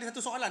nak tanya dia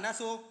satu soalan lah.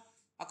 So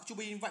aku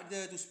cuba invite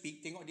dia to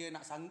speak. Tengok dia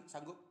nak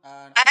sanggup.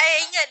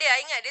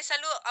 Ingat dia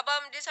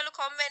selalu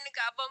komen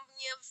dekat abang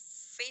punya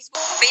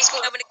Facebook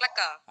nama dia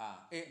kelakar.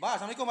 Bah,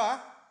 Assalamualaikum, Bah.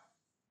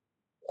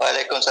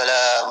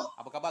 Waalaikumsalam.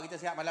 Apa khabar, kita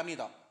sihat malam ni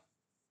tak?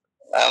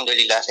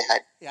 Alhamdulillah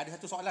sihat. Ada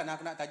satu soalan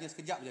aku nak tanya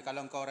sekejap je, kalau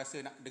kau rasa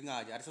nak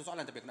dengar je. Ada satu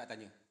soalan tapi aku nak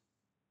tanya.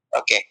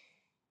 Okey.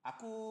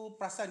 Aku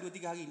perasan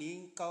 2-3 hari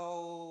ni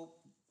kau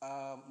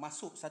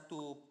masuk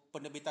satu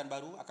penerbitan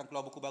baru, akan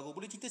keluar buku baru.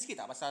 Boleh cerita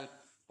sikit tak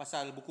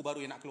pasal buku baru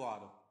yang nak keluar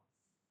tu?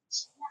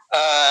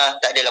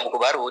 Tak adalah buku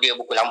baru, dia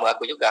buku lama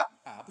aku juga.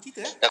 Apa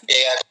cerita Tapi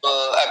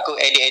aku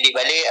edit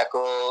balik,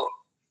 aku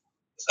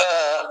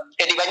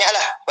edit banyak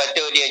lah. Lepas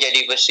tu dia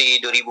jadi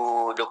versi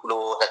 2021.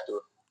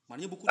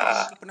 Maknanya buku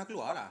tu pernah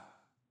keluar lah?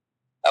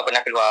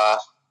 Pernah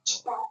keluar.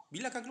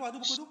 Bila akan keluar tu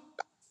buku tu?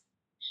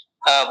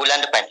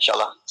 Bulan depan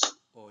insyaAllah.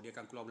 Dia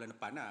akan keluar bulan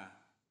depan lah.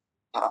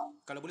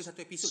 Kalau boleh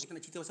satu episod kita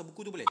nak cerita pasal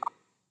buku tu boleh?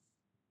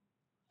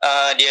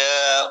 Dia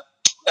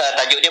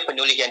tajuk dia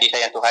penulis yang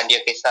disayang Tuhan.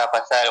 Dia kisah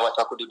pasal waktu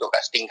aku duduk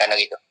kat Sidang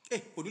hari tu.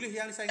 Penulis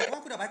yang disayang Tuhan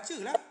aku dah baca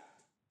lah.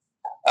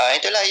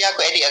 Itulah yang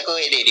aku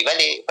edit di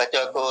balik. Lepas tu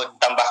aku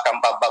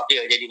tambahkan bab-bab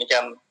dia. Jadi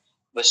macam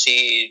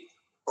versi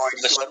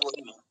edisi baru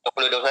ni.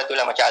 2021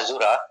 lah macam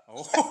Azura.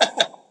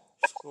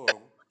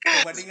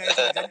 Perbandingan yang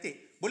sangat cantik.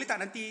 Boleh tak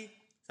nanti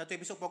satu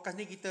episod podcast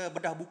ni kita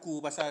bedah buku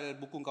pasal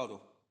buku kau tu?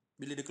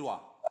 Bila dia keluar?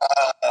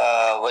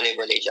 Boleh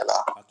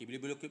insyaAllah. Okey,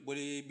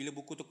 bila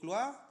buku tu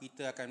keluar,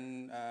 kita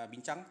akan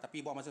bincang. Tapi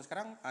buat masa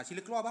sekarang,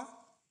 sila keluar bah.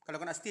 Kalau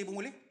kau nak stay pun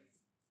boleh.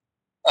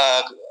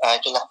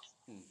 Itulah.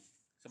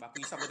 Sebab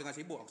aku risau kau tengah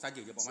sibuk, aku saja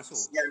je buat masuk.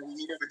 Yang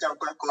ni dia macam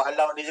kau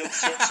halau dia je.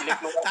 Sila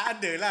keluar. Tak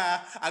adalah,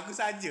 aku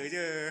saja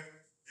je.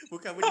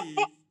 Bukan Budi.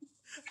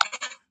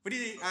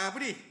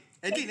 Budi.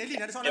 Edin,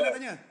 ada soalan nak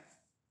tanya?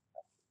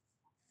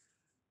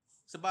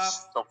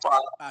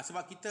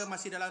 Sebab kita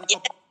masih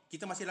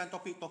dalam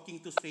topik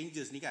talking to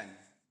strangers ni kan.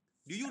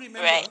 Do you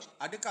remember,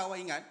 adakah awak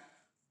ingat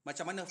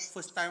macam mana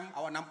first time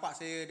awak nampak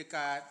saya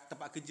dekat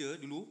tempat kerja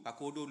dulu, kat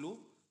koridor dulu,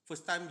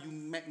 first time you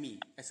met me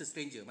as a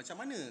stranger,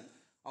 macam mana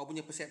awak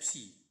punya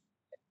persepsi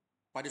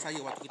pada saya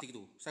waktu ketika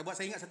tu? Saya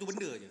ingat satu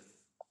benda je.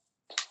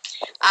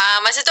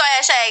 Masa tu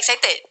saya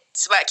excited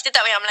sebab kita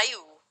tak banyak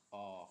Melayu.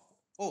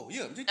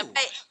 Ya, macam tu.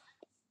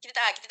 Kita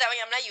tak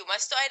banyak Melayu.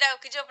 Masa tu I dah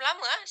kerja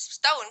lama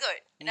setahun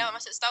kot. Dah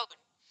masuk setahun.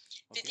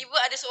 Tiba-tiba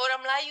ada seorang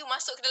Melayu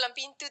masuk ke dalam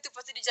pintu tu,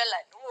 lepas tu dia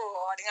jalan.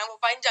 Dengan rambut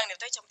panjang dia.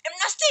 Macam,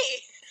 nasti.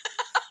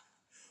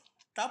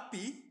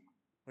 Tapi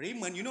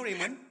Raymond, you know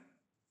Raymond?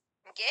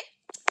 Okay.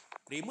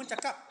 Raymond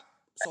cakap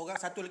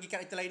satu lagi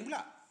karakter lain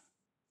pula.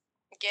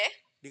 Okay.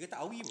 Dia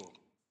kata Awi bro.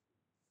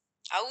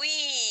 Awi.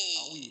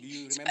 Do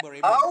you remember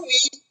Raymond?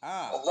 Awi.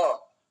 Allah.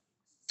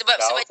 Sebab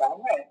Awi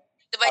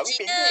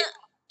Cina pendek.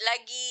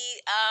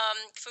 lagi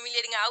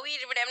familiar dengan Awi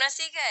daripada M.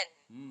 Nasir kan?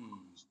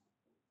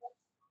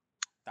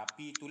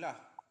 Tapi itulah,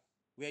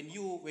 when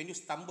you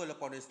stumble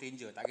upon a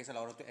stranger, tak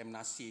kisahlah orang tu M.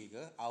 Nasir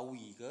ke,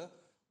 Awi ke,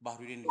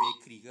 Bahrudin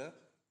Bakery ke,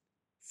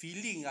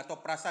 feeling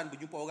atau perasaan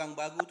berjumpa orang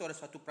baru tu ada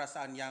satu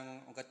perasaan yang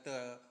orang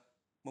kata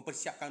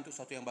mempersiapkan untuk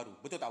sesuatu yang baru.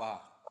 Betul tak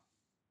Bahar?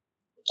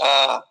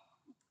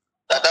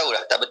 Tak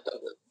tahulah, tak betul.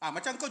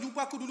 Macam kau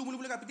jumpa aku dulu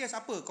mula-mula kat PTS,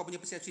 apa kau punya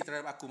persepsi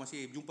terhadap aku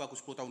masih jumpa aku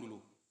 10 tahun dulu?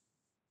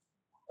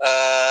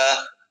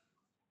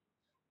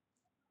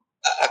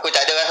 Aku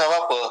tak ada rasa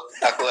apa-apa.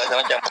 Aku rasa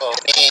macam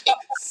ni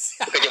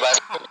kerja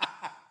baru.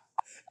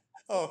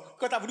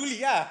 Kau tak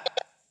peduli lah?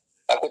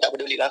 Aku tak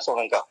peduli langsung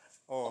dengan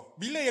kau.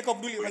 Bila yang kau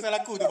peduli pasal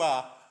aku tu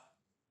Bah?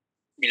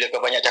 Bila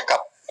kau banyak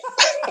cakap.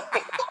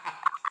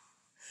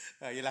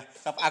 Yelah,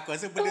 aku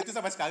rasa benda tu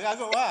sampai sekarang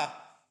kot Bah.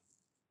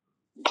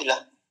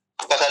 Itulah.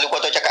 Kau selalu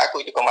potong cakap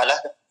aku, itu kau malas.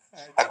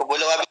 Aku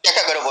belum habis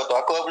cakap kau dah potong.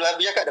 Aku belum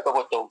habis cakap dah kau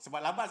potong. Sebab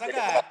lambat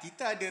sangat.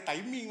 Kita ada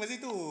timing masa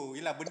tu.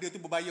 Yelah, benda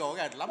tu berbayar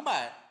kan.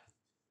 Lambat.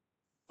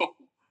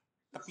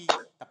 Tapi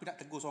nak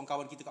tegur seorang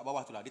kawan kita kat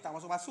bawah tu lah. Dia tak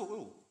masuk-masuk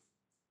tu.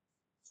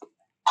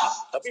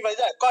 Tapi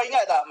Faizal, kau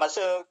ingat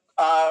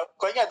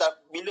tak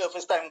bila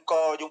first time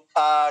kau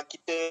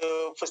kita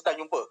first time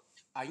jumpa?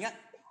 Ingat?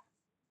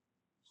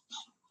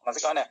 Masa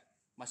kat mana?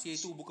 Masih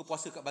tu buka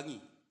puasa kat Bangi.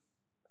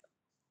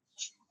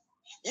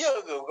 Ya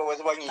ke bukan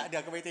puasa Bangi? Tak ada,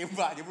 aku main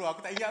tembak je bro.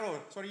 Aku tak ingat bro.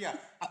 Sorry lah.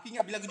 Aku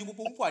ingat bila aku jumpa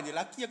perempuan je.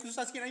 Laki aku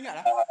susah sikit nak ingat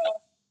lah.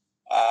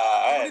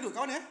 Kau duduk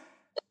kat mana?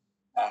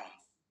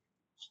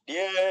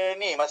 Dia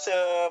ni masa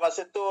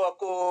tu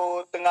aku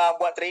tengah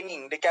buat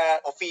training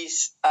dekat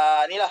office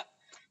ni lah.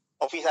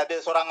 Office ada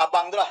seorang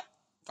abang tu lah.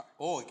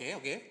 Okay.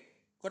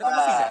 Kau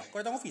datang office Kau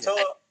datang office So,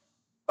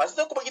 masa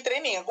tu aku pergi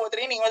training. Aku buat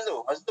training masa tu.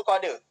 Masa tu kau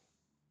ada.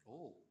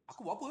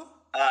 Aku buat apa?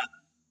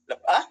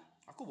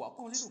 Aku buat apa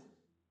masa tu?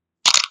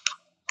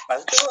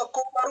 Masa tu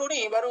aku baru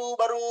ni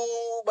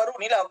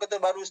lah. Aku kata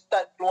baru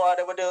start keluar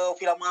daripada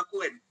filem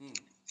aku kan.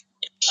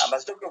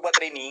 Masa tu aku buat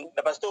training.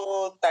 Lepas tu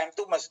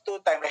masa tu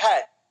time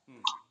rehat.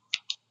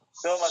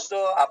 So masa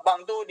tu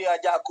abang tu dia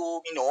ajak aku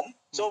minum.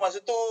 So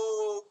masa tu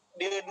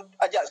dia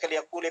ajak sekali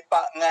aku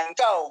lepak dengan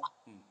kau.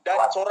 Dan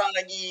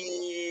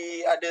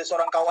ada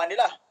seorang kawan dia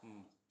lah.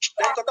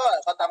 Dan kau tahu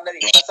tak Fatam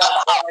tadi pasal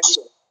orang lagi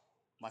tu.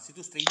 Masa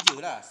tu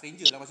stranger lah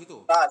masa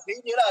tu.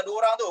 Stranger lah 2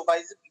 orang tu.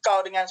 Kau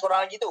dengan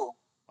seorang lagi tu.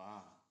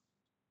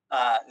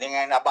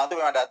 Dengan abang tu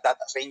memang dah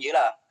stranger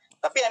lah.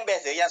 Tapi yang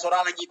best dia, yang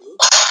seorang lagi tu,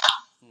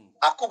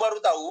 aku baru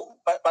tahu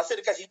masa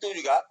dekat situ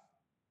juga,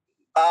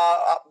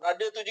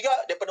 ada tu juga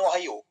daripada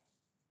Ohio.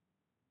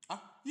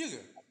 Ya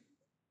ke?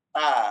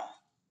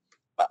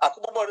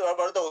 Aku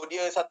baru tahu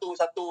dia satu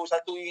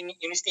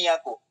universiti yang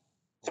aku.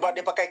 Sebab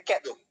dia pakai cap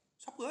tu.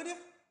 Siapa dia?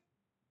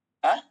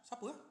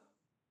 Siapa?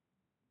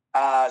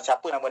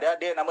 Siapa nama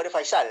dia? Nama dia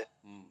Faisal.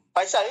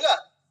 Faisal juga.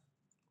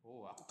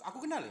 Aku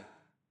kenal dia.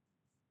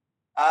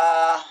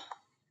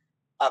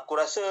 Aku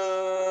rasa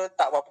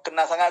tak berapa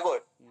kenal sangat kot.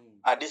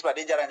 Dia sebab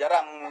dia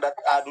jarang-jarang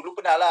dulu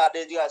pernah lah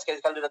ada juga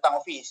sekali-sekala datang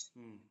office.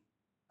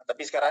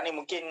 Tapi sekarang ni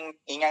mungkin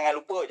ingat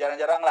lupa,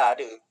 jarang-jarang lah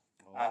ada.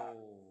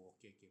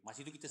 Okay.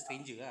 Masa tu kita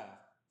stranger lah.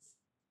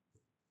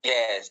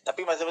 Yes,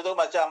 tapi masa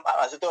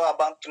tu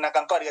abang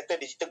kenalkan kau, dia kata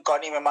di situ kau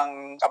ni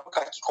memang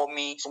kaki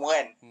komik semua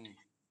kan.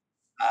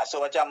 So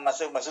macam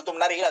masa tu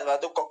menarik lah,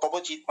 sebab tu kau pun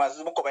masa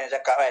tu kau banyak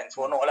cakap kan,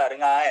 seronok lah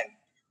dengar kan.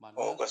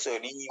 Oh, aku rasa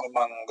ni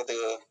memang kata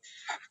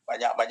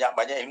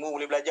banyak ilmu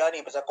boleh belajar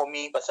ni pasal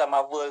komik, pasal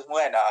Marvel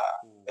semua kan.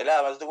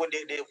 Yalah, masa tu pun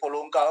dia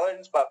follow kau kan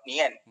sebab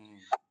ni kan.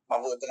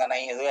 Marvel tengah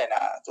naik tu kan.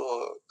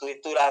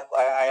 Itulah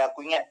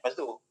aku ingat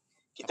masa tu.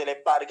 Kita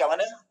lepak dekat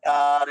mana?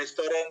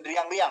 Restoran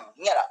Riang-Riang.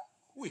 Ingat tak?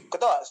 Kau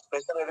tahu tak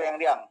restoran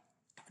Riang-Riang?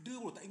 Tak ada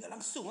bro, tak ingat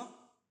langsung ah.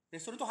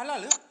 Restoran tu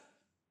halal ke?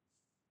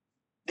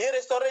 Dia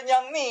restoran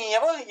yang ni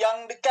apa?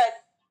 Yang dekat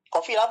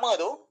Kopi Lama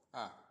tu.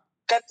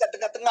 Kan kat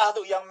tengah-tengah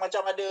tu yang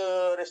macam ada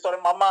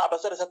restoran mamak,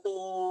 pasal ada satu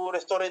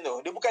restoran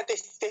tu. Dia bukan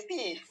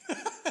tasty.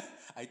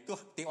 Itu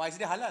take wise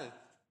dia halal.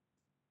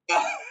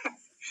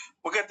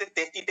 Bukan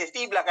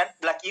tasty belah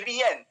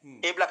kiri kan.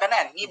 Belah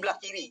kanan. Ni belah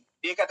kiri.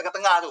 Dia kat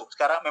tengah-tengah tu.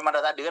 Sekarang memang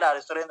dah tak ada dah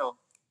restoran tu.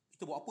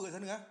 Kita buat apa kat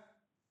sana ah?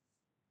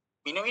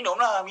 Minum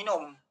lah.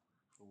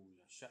 Oh,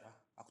 dahsyat lah.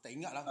 Aku tak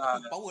ingat lah.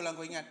 Tapi power lah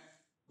kau ingat.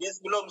 Dia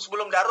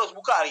sebelum Darus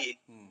buka lagi.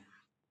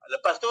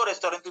 Lepas tu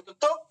restoran tu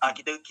tutup,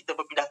 kita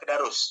berpindah ke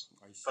Darus.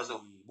 Lepas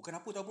tu. Bukan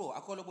apa tau bro.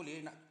 Aku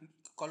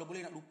kalau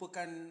boleh nak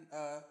lupakan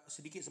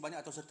sedikit sebanyak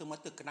atau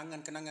serta-merta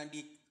kenangan-kenangan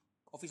di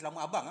office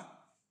lama abang ah.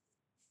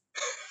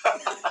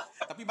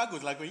 Tapi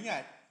baguslah kau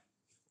ingat.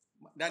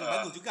 Dan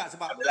bagus juga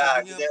sebab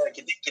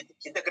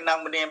kita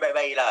kenang benda yang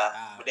baik-baik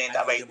lah. Benda yang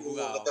tak baik tu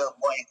kata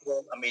boy aku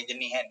ambil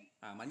jenis kan.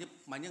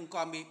 Maknanya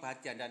kau ambil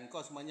perhatian dan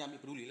kau sebenarnya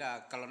ambil peduli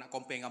lah. Kalau nak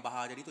compare dengan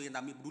Bahar jadi tu yang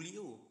tak ambil peduli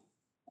tu.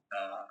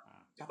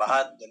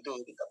 Bahar tentu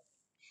kita.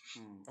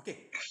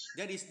 Okay.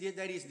 That is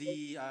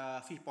the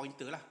fifth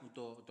pointer lah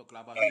untuk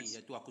Clubhouse ni,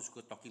 iaitu aku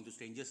suka talking to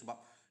strangers sebab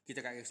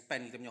kita akan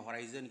expand kita punya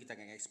horizon, kita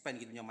akan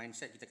expand kita punya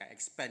mindset, kita akan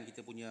expand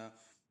kita punya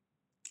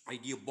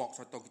idea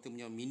box atau kita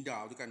punya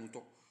minda tu kan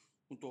untuk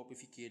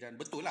berfikir. Dan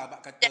betul lah abang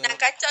kata jangan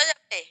kacau je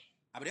boleh.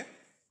 Apa dia?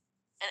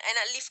 I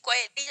nak live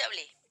quietly je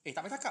boleh.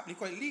 Tak payah cakap live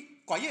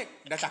quiet.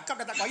 Dah cakap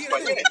dah tak quiet dah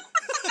tu.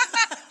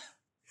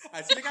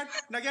 Silakan.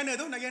 Nak gana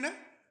tu? Nak gana?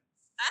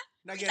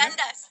 Nak gana?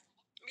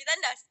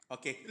 Tandas.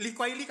 Okay. Live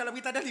quietly, kalau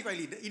kita tandas live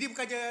quietly. Ini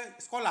bukan je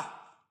sekolah.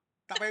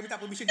 Tak payah minta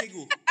permission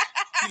cikgu.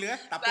 Sila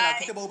tak apalah,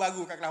 kita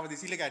baru-baru kat kelas ni.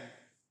 Silakan.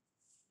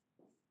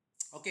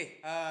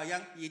 Okay.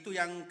 Itu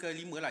yang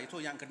kelima lah. Itu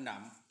yang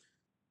keenam.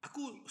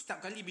 Aku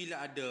setiap kali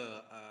bila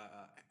ada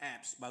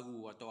apps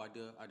baru atau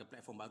ada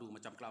platform baru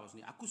macam Clubhouse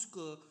ni, aku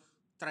suka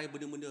try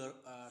benda-benda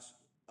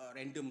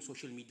random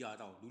social media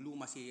tau. Dulu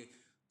masih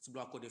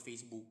sebelum aku ada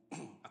Facebook,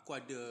 aku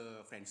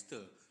ada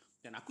Friendster.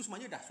 Dan aku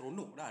sebenarnya dah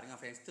seronok dah dengan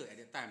Friendster at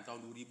that time,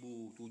 tahun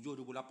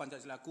 2007-2008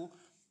 tak silap aku.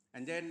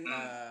 And then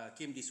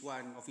came this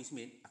one office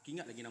mate, aku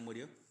ingat lagi nama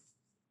dia.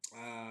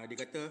 Dia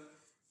kata,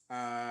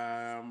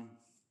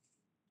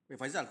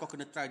 Faizal, kau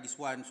kena try this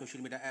one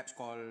social media apps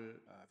called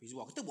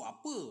Facebook. Aku kata buat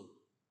apa?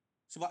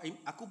 Sebab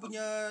aku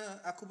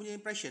punya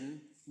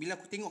impression bila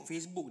aku tengok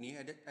Facebook ni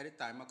at that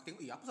time, aku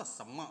tengok apa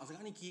pasal semak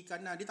sangat ni kiri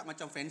kanan. Dia tak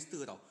macam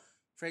Friendster tau.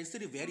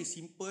 Friendster dia very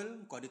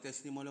simple. Kau ada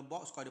testimonial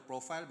box, kau ada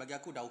profile, bagi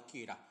aku dah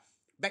okay dah.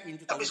 Back in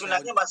 2007. Tapi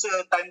sebenarnya masa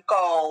time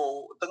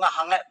kau tengah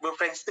hangat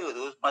ber-Friendster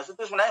tu, masa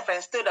tu sebenarnya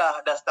Friendster dah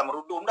start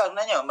merudum dah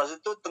sebenarnya.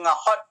 Masa tu tengah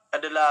hot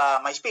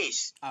adalah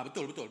MySpace.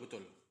 Betul.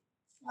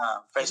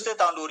 Friendster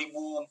tahun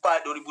 2004,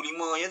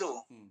 2005 je tu.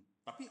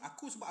 Tapi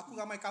sebab aku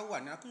ramai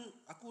kawan,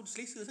 aku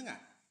selesa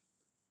sangat.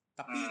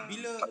 Tapi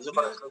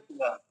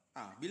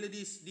bila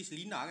this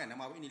Lina kan,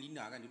 nama awak ni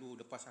Lina kan, dulu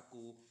lepas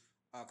aku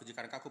kerja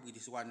kadang aku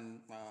pergi this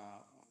one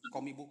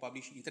comic book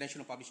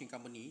international publishing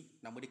company,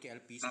 nama dia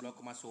KLP. Sebelum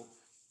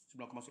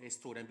aku masuk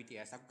Astro dan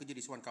BTS, aku kerja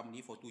di one company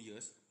for 2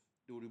 years,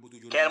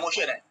 2007. KL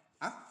Motion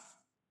kan?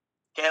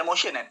 KL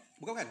Motion kan?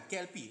 Bukan,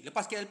 KLP.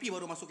 Lepas KLP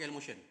baru masuk KL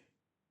Motion.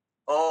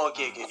 Oh,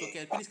 okay. So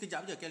KLP ni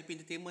sekejap je.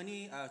 KLP Entertainment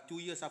ni 2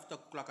 years after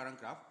aku keluar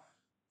Karangcraft.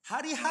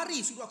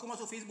 Hari-hari suruh aku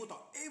masuk Facebook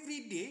tau.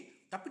 Every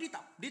day. Tapi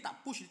dia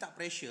tak push, dia tak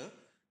pressure.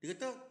 Dia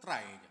kata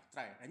try je.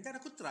 And then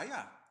aku try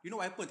lah. You know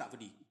what happened tak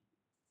Fadi?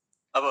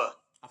 Apa?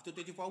 After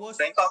 24 hours.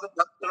 Rank kau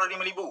turun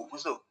 5,000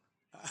 masa tu.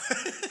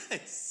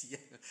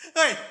 Sial.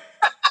 Hei!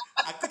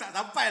 Aku tak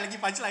sampai lagi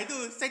punchline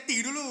tu.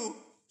 Setting dulu.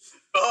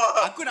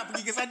 Aku nak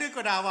pergi ke sana,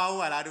 kau dah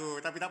awal-awal.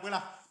 Aduh, tapi tak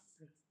apalah.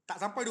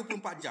 Tak sampai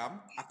 24 jam,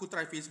 aku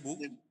try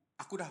Facebook.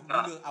 Aku dah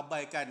mula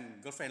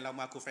abaikan girlfriend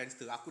lama aku,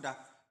 Friendster. Aku dah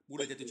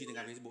mula jatuh cinta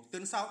dengan Facebook.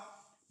 Turns out,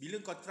 bila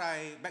kau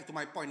try, back to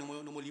my point,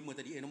 nombor 5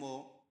 tadi,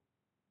 nombor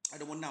 6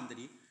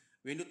 tadi.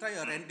 When you try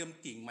a random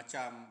thing,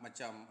 macam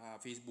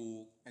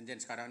Facebook, and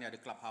then sekarang ni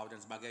ada Clubhouse dan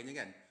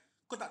sebagainya kan.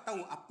 Kau tak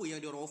tahu apa yang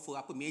dia orang offer,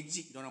 apa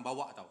magic dia orang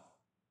bawa tau.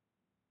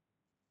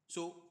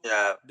 So,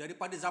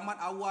 daripada zaman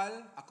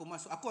awal,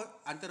 aku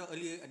antara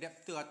early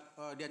adapter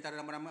di antara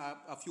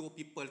nama-nama a few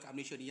people kat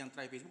Malaysia ni yang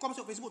try Facebook. Kau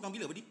masuk Facebook tahun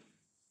bila, Budi?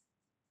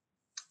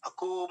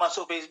 Aku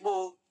masuk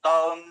Facebook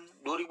tahun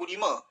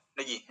 2005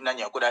 lagi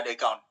sebenarnya. Aku dah ada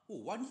account.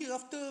 1 year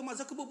after Mark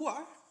Zuckerberg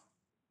buat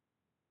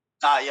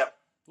ya.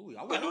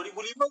 Awal 2005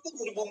 ke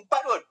 2004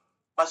 kot.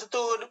 Masa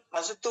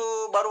tu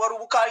baru-baru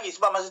buka lagi.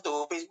 Sebab masa tu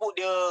Facebook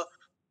dia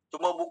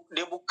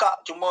buka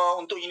cuma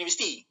untuk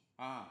universiti.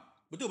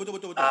 Betul.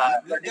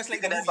 Just like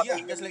the movie lah.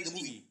 Just like the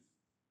movie.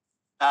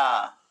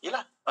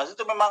 Yelah. Masa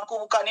tu memang aku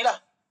buka ni lah.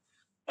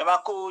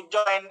 Memang aku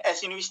join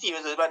as universiti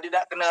masa tu. Sebab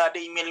dia nak kena ada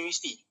email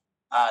universiti.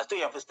 Itu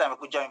yang first time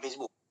aku join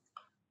Facebook.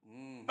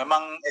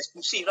 Memang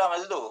eksklusif lah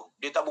masa tu.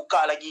 Dia tak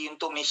buka lagi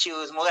untuk Malaysia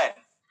semua kan.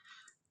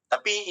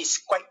 Tapi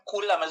it's quite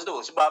cool lah masa tu.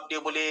 Sebab dia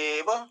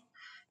boleh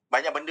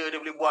banyak benda dia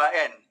boleh buat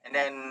kan. And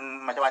then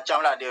macam-macam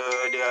lah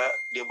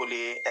dia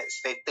boleh add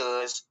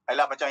status.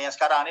 Alah macam yang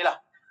sekarang ni lah.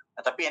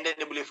 Tapi and then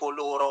dia boleh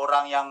follow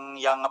orang-orang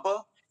yang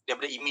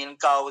daripada email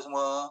kau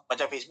semua.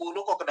 Macam Facebook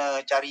tu kau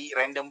kena cari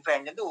random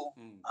friend macam tu.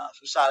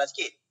 Susah lah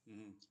sikit.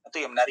 Itu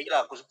yang menarik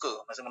lah, aku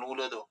suka masa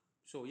mula-mula tu.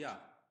 So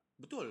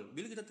betul.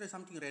 Bila kita try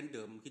something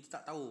random,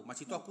 kita tak tahu.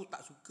 Masa tu aku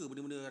tak suka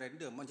benda-benda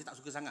random. Macam tak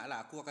suka sangat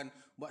lah. Aku akan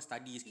buat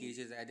study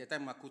sikit. At that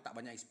time aku tak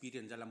banyak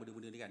experience dalam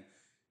benda-benda ni kan.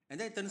 And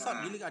then turns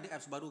out bila ada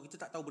apps baru, kita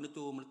tak tahu benda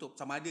tu meletup.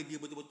 Sama ada dia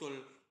betul-betul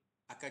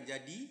akan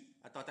jadi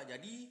atau tak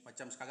jadi.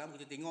 Macam sekarang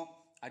kita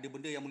tengok ada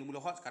benda yang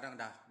mula-mula hot, sekarang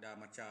dah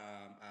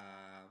macam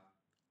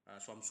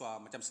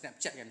suam-suam. Macam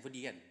Snapchat kan,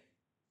 Ferdi kan?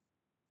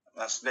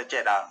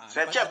 Snapchat lah.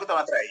 Snapchat aku tak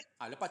nak try.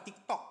 Lepas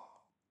TikTok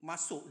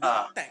masuk,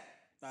 dia tag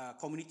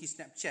community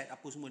Snapchat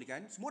apa semua ni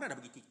kan, semua orang dah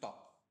pergi TikTok.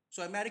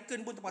 So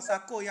American pun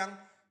terpaksa aku yang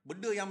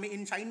benda yang made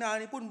in China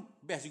ni pun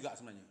best juga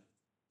sebenarnya.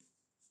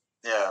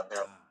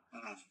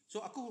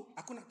 So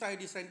aku nak try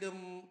this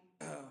random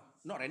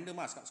not random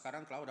lah,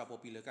 sekarang Clubhouse dah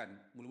popular kan.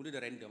 Mula-mula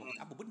dah random.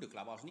 Apa benda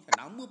Clubhouse ni kan,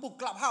 nama pun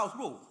Clubhouse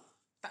bro.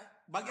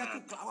 Tak, bagi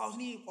aku Clubhouse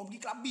ni orang pergi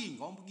clubbing,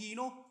 orang pergi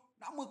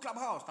nama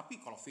Clubhouse. Tapi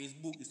kalau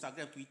Facebook,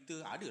 Instagram,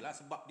 Twitter adalah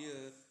sebab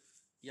dia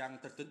yang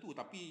tertentu,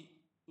 tapi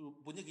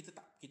rupanya kita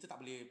tak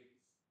boleh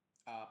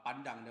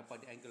pandang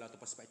daripada angle atau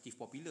perspektif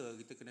popular.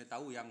 Kita kena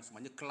tahu yang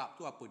sebenarnya club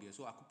tu apa dia.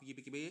 So aku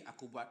fikir-fikir,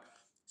 aku buat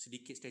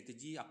sedikit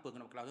strategi apa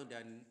kena club tu,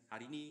 dan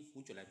hari ni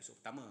muncullah episod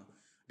pertama.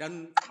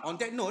 Dan on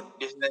that note,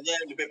 dia sebenarnya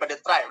lebih pada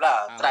tribe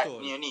lah.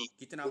 Tribe punya ni.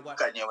 Kita nak buat,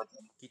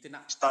 kita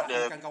nak start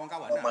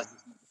kawan-kawan lah.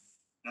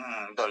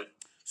 Betul.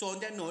 So on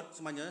that note,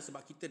 sebenarnya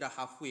sebab kita dah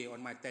halfway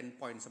on my 10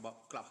 points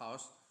about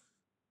Clubhouse.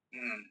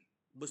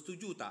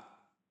 Bersetuju tak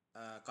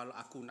kalau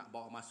aku nak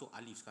bawa masuk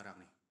Alif sekarang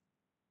ni?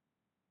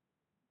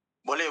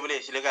 Boleh,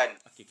 silakan.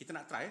 Okay, kita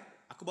nak try.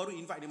 Aku baru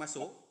invite dia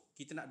masuk.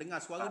 Kita nak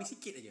dengar suara dia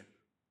sikit aja.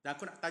 Dan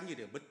aku nak tanya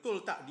dia,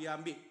 betul tak dia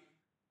ambil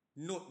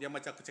note dia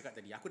macam aku cakap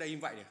tadi? Aku dah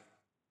invite dia.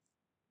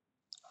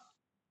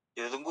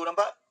 Kita tunggu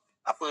nampak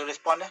apa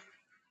respon dia.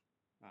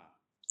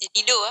 Dia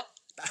tidur lah.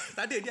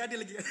 Tak ada, dia ada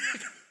lagi.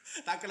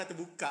 Takkanlah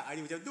terbuka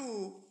dia macam tu.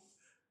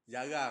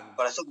 Jarang.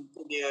 Kau rasa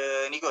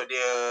dia ni kot,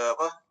 dia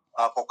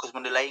fokus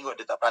benda lain kot,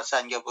 dia tak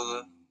perasan ke apa.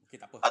 Okay,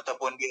 tak apa.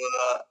 Ataupun dia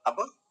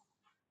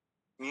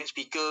mute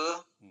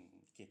speaker.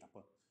 Okay, tak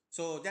apa.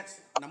 So that's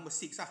number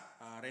 6 lah.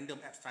 Random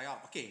apps try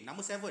out. Okay,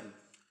 number 7.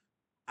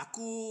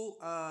 Aku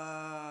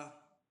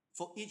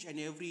for each and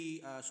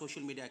every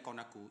social media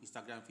account aku,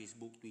 Instagram,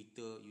 Facebook,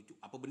 Twitter, YouTube,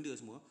 apa benda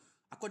semua,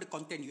 aku ada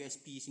content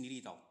USP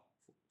sendiri tau.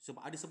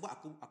 Sebab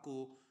aku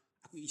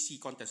isi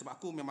content. Sebab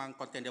aku memang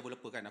content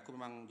developer kan. Aku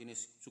memang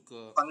jenis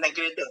suka content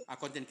creator.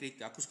 Content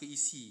creator. Aku suka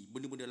isi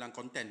benda-benda dalam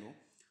content tu.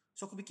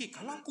 So aku fikir,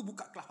 kalau aku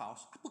buka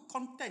Clubhouse, apa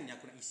content yang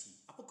aku nak isi?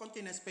 Apa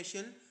content yang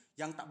special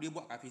yang tak boleh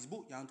buat kat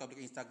Facebook, yang tak boleh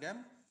kat Instagram,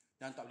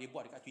 yang tak boleh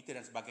buat dekat Twitter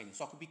dan sebagainya.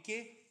 So aku fikir,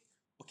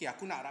 okay,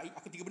 aku nak raih,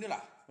 aku 3 benda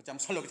lah. Macam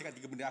selalu aku cakap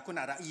 3 benda. Aku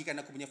nak raihkan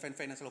aku punya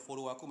fan-fan yang selalu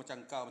follow aku, macam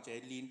kau, macam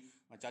Adeline,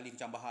 macam Ali,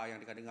 macam Bahar yang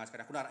dengar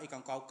sekarang. Aku nak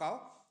raihkan kau-kau,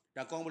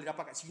 dan kau boleh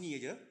dapat kat sini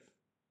aja.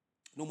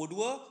 Nombor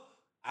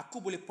 2, aku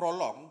boleh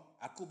prolong,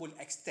 aku boleh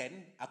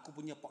extend aku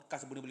punya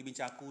podcast boleh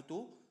bincang aku tu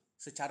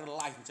secara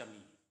live macam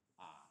ni.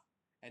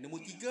 And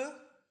nombor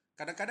 3,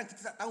 kadang-kadang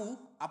kita tak tahu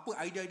apa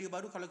idea-idea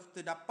baru kalau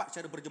kita dapat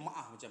secara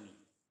berjemaah macam ni.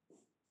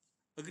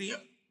 Agree?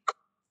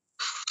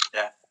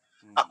 Ya.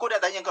 Aku dah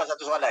tanya kau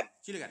satu soalan.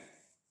 Silakan.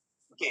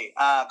 Okay,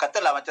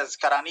 katalah macam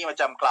sekarang ni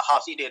macam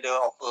Clubhouse ni dia ada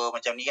offer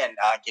macam ni kan.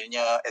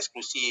 Kiranya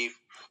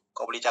eksklusif,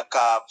 kau boleh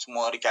cakap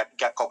semua dekat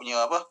kau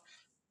punya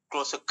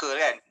close circle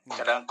kan,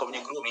 kat dalam kau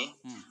punya group ni.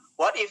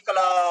 What if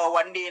kalau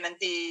one day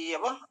nanti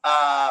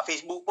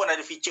Facebook pun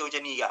ada feature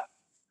macam ni kak?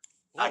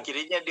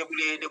 Kiranya dia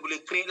boleh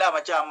create lah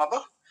macam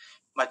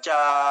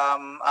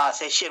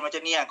session macam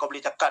ni kan. Kau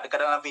boleh cakap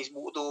dekat dalam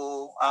Facebook tu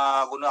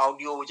guna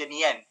audio macam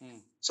ni kan.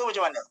 So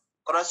macam mana?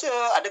 Kau rasa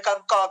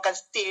adakah kau akan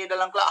stay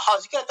dalam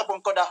Clubhouse ke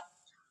ataupun kau dah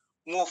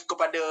move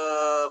kepada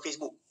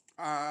Facebook?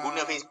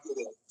 Guna Facebook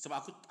tu.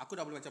 Sebab aku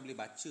dah boleh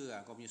baca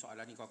lah kau punya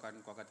soalan ni, kau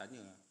akan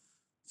tanya.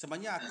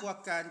 Sebenarnya aku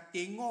akan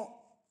tengok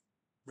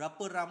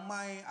berapa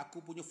ramai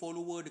aku punya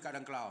follower dekat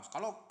dalam Clubhouse.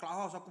 Kalau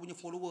Clubhouse aku punya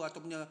follower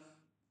atau punya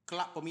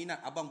kelab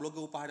peminat Abang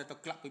Blogger Upah atau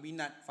kelab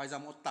peminat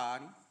Faizal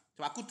Mokhtar ni,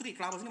 sebab aku treat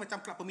Clubhouse ni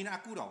macam kelab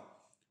peminat aku tau.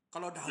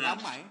 Kalau dah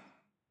ramai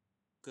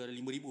ke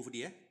 5,000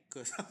 Fadi ke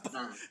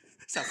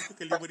sampai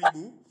ke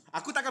 5,000,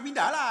 aku takkan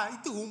pindah lah.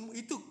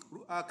 Itu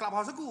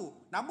Clubhouse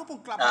aku. Nama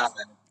pun Clubhouse.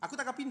 Aku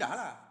takkan pindah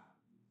lah.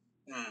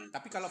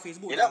 Tapi kalau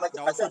Facebook dah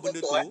offer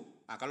benda tu,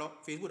 kalau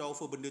Facebook dah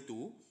offer benda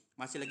tu,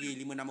 masih lagi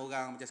 5-6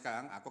 orang macam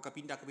sekarang, aku akan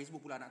pindah ke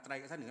Facebook pula, nak try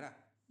kat sana lah.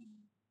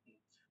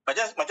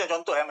 Macam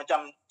contoh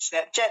macam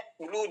Snapchat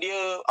dulu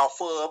dia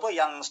offer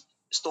yang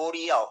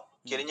story tau.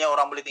 Kiranya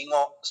orang boleh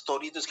tengok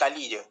story tu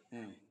sekali je.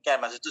 Kan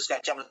masa tu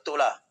Snapchat meletup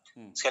lah.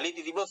 Sekali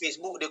tiba-tiba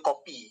Facebook dia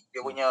copy dia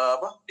punya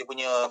dia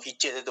punya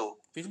feature tu.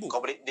 Facebook. Kau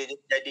boleh dia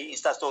jadi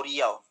Insta story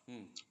tau.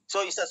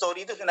 So Insta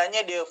story tu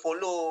sebenarnya dia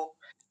follow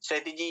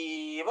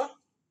strategi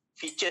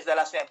features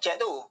dalam Snapchat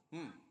tu.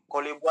 Kau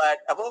boleh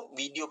buat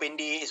video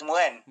pendek semua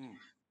kan.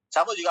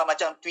 Sama juga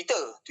macam Twitter.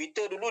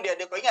 Twitter dulu dia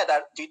ada, kau ingat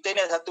tak? Twitter ni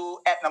ada satu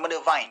app nama dia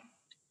Vine.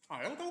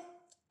 Aku tahu.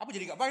 Apa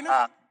jadi kat Vine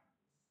lah?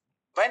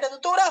 Vine dah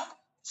tutup dah.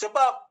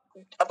 Sebab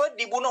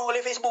dibunuh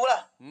oleh Facebook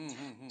lah.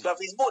 Sebab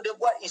Facebook dia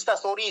buat Insta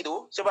Story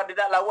tu sebab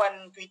dia nak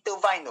lawan Twitter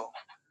Vine tu.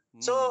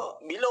 So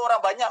bila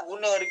orang banyak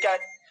guna dekat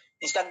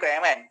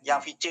Instagram kan,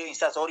 yang feature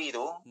Insta Story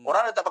tu,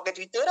 orang dah tak pakai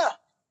Twitter dah.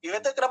 Dia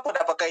kata kenapa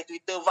tak pakai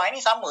Twitter Vine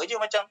ni, sama je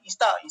macam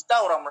Insta.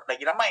 Insta orang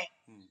lagi ramai.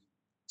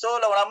 So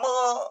lama-lama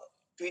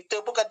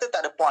Twitter pun kata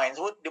tak ada point.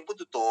 So dia pun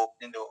tutup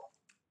macam tu.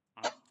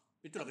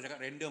 Itulah aku cakap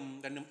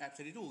random apps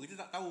tadi tu. Kita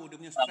tak tahu dia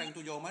punya strength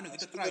tu jauh mana.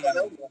 Kita try je.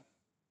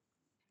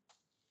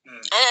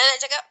 Nak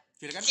cakap?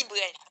 Silakan. Tiba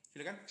kan?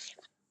 Silakan.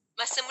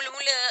 Masa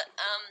mula-mula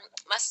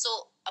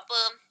masuk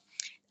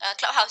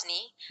Clubhouse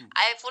ni,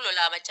 I follow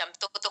lah macam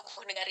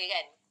tokoh-tokoh negara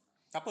kan.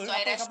 Siapa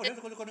dia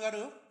tokoh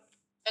negara?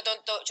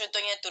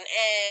 Contohnya Tun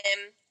M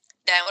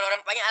dan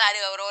orang-orang banyak lah, ada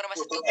orang-orang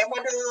masa tu. Tun M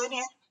ada ni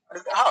ada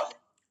Clubhouse.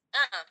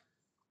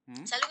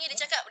 Selalunya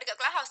dia cakap dekat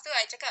Clubhouse tu,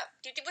 I cakap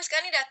tiba-tiba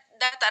sekarang ni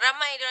dah tak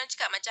ramai dia orang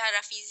cakap macam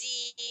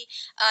Rafizi,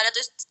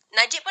 Datuk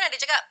Najib pun ada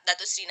cakap,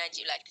 Datuk Seri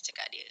Najib lah kita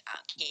cakap dia.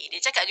 Okay,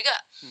 dia cakap juga.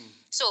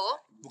 So,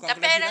 bukan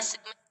tapi I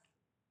rasa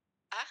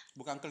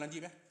bukan Uncle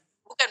Najib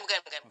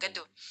Bukan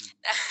tu.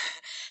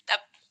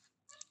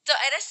 So,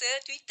 I rasa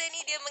Twitter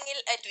ni dia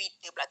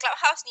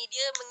Clubhouse ni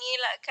dia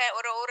mengelakkan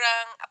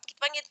orang-orang, apa kita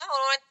panggil tu,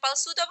 orang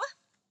palsu tu apa?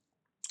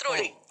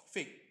 Troll.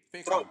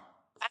 Fake Troll.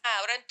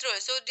 Orang troll.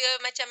 So, dia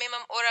macam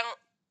memang orang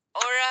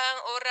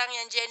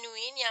yang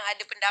genuine, yang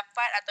ada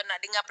pendapat atau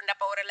nak dengar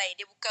pendapat orang lain.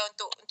 Dia bukan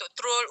untuk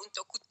troll,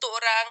 untuk kutuk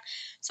orang.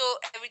 So,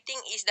 everything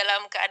is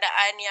dalam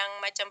keadaan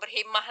yang macam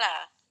berhemah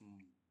lah.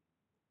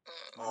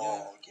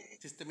 Okay.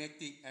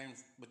 Systematic and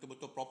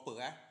betul-betul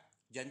proper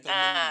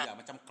gentleman ni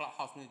macam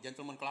Clubhouse ni,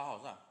 gentleman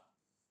Clubhouse lah.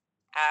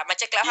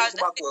 Macam Clubhouse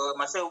sebab apa,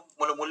 masa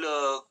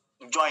mula-mula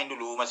join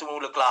dulu, masa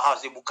mula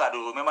Clubhouse dia buka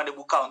dulu, memang dia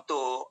buka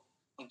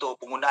untuk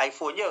pengguna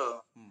iPhone je.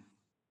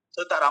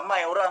 So tak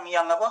ramai orang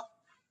yang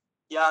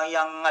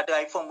yang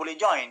ada iPhone boleh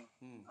join.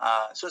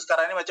 So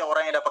sekarang ni macam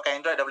orang yang dah pakai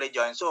Android dah boleh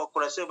join. So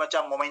aku rasa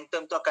macam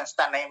momentum tu akan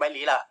start naik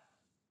balik lah.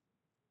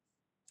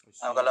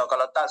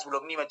 Kalau tak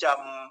sebelum ni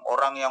macam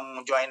orang yang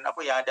join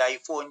yang ada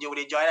iPhone je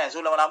boleh join kan.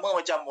 So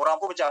lama-lama macam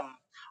orang pun macam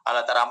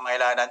alah tak ramai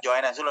lah dan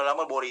join kan. So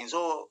lama-lama boring.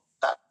 So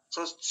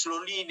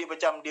slowly dia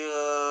macam dia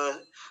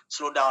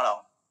slow down tau.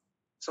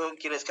 So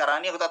kira sekarang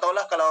ni aku tak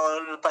tahulah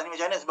kalau lepas ni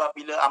macam mana, sebab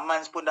bila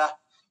Aman pun dah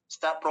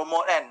start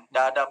promote kan.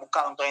 Dah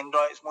buka untuk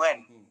Android semua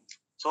kan.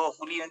 So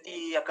hopefully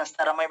nanti akan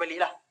start ramai balik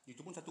lah.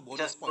 Itu pun satu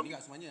bonus point juga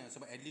sebenarnya.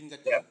 Sebab Adeline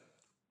kata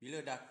bila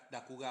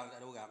dah kurang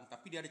tak ada orang,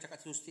 tapi dia ada cakap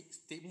satu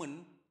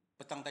statement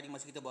petang tadi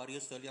masa kita buat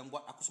rehearsal yang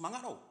buat aku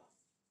semangat tau.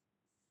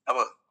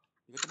 Apa?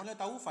 Dia kata mana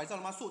tahu Faizal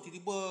masuk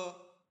tiba-tiba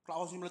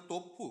Clubhouse ni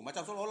meletup.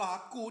 Macam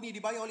seolah-olah aku ni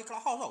dibayar oleh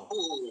Clubhouse tau.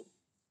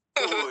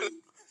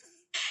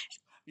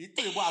 Itu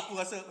yang buat aku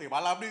rasa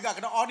malam ni kan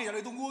kena on ni, tak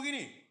boleh tunggu lagi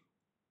ni.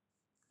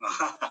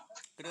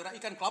 Kena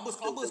raikan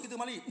clubbers kita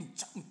mali.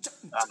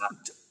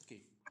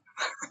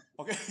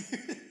 Okay.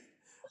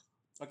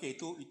 Okay,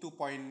 itu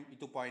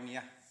point ni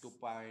lah. Itu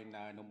point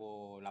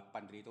nombor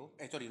 8 tadi tu.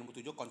 Nombor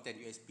 7, content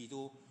USP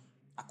tu.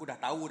 Aku dah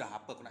tahu dah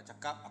apa aku nak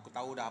cakap. Aku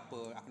tahu dah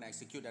apa aku nak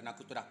execute. Dan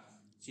aku tu dah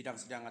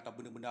sidang-sidang atau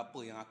benda-benda apa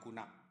yang aku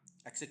nak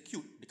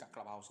execute dekat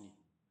Clubhouse ni.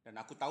 Dan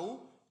aku tahu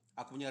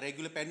aku punya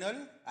regular panel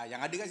yang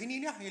ada kat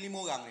sini ni lah, yang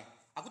 5 orang ni.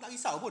 Aku tak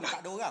risau pun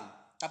tak ada orang.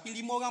 Tapi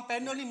 5 orang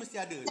panel ni mesti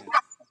ada ni.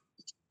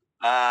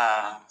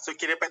 So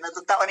kira panel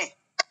tetap ni?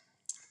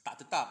 Tak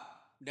tetap.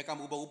 Dia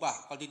akan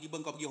berubah-ubah. Kalau tiba-tiba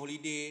kau pergi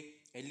holiday,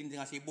 Elin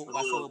tengah sibuk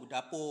basuh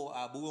dapur,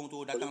 burung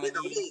tu datang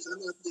lagi.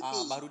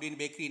 Baharudin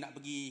Bakery nak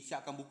pergi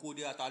siapkan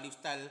buku dia, atau Alif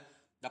Style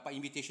dapat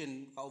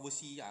invitation kat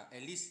overseas. At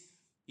least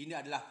ini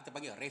adalah kita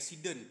panggil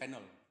resident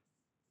panel.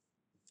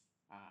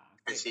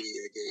 Okay.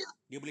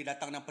 Dia boleh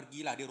datang dan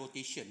pergilah, dia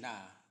rotation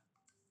lah.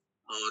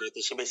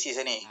 Rotation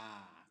basis ni.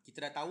 Kita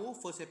dah tahu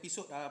first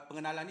episode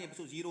pengenalan ni,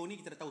 episode 0 ni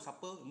kita dah tahu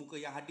siapa muka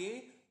yang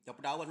hadir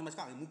daripada awal sampai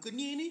sekarang. Muka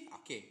ni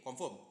okay,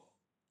 confirm.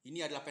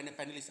 Ini adalah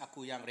panelis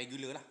aku yang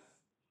regular lah.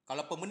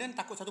 Kalau permanent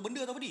takut satu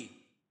benda tau Fadi.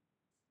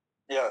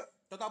 Ya.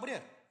 Tahu tak apa dia?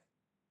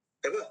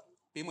 Apa?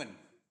 Payment.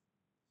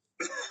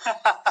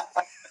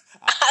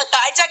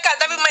 Alah, I cakap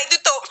tapi mic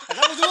tutup.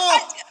 Kenapa semua?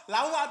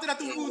 Lawak tu dah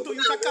tunggu untuk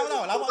you cakap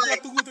tau. Lawak tu dah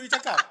tunggu untuk you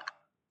cakap.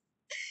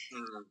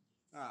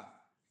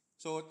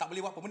 So tak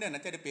boleh buat permanent,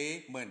 nanti ada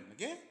payment.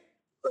 Okay?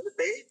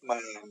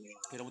 Payment.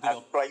 Okay, nombor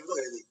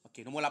 7.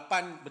 Okay, nombor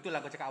 8. Betul lah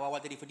kau cakap awal-awal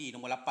tadi Fadi.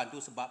 Nombor 8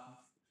 tu sebab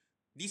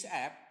this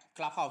app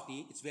Clubhouse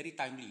ni, it's very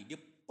timely.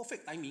 Dia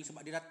perfect timing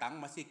sebab dia datang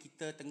masa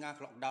kita tengah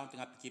lockdown,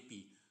 tengah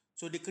PKP.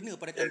 So dia kena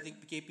pada time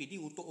PKP ni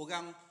untuk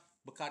orang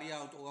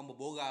berkarya, untuk orang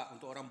berborak,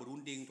 untuk orang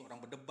berunding, untuk orang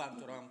berdebat,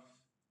 untuk orang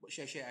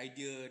share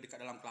idea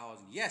dekat dalam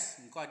Clubhouse ni. Yes,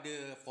 kau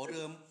ada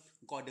forum,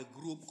 kau ada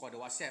group, kau ada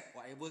WhatsApp,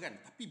 whatever kan.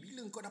 Tapi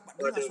bila kau dapat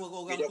dengar suara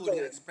orang tu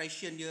dengan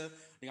expression dia,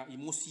 dengan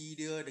emosi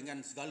dia, dengan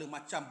segala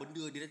macam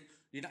benda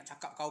dia nak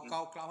cakap kau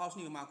Clubhouse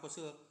ni memang aku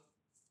rasa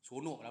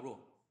seronok lah bro.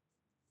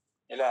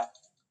 Yalah.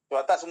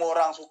 Sebab tak semua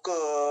orang suka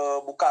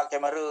buka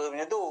kamera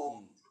macam tu.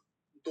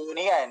 Untuk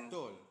ni kan.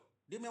 Betul.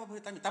 Dia memang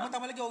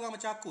tambah lagi orang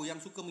macam aku yang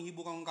suka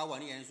menghibur kawan-kawan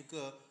ni, yang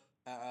suka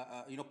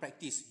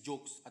practice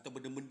jokes atau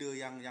benda-benda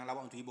yang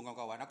lawak untuk hibur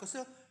kawan-kawan. Aku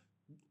rasa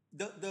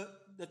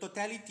the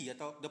totality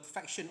atau the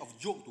perfection of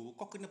joke tu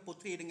kau kena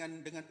portray dengan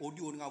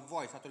audio, dengan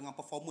voice atau dengan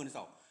performance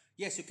tau.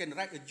 Yes, you can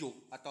write a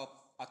joke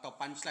atau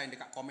punchline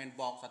dekat comment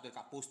box atau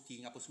dekat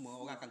posting apa semua,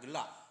 orang akan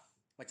gelak.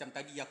 Macam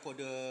tadi aku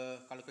ada,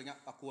 kalau kau ingat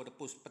aku ada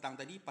post petang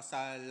tadi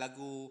pasal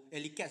lagu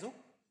Ellie Cats tu.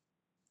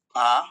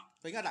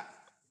 Kau ingat tak?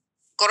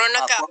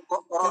 Corona kau.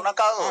 Corona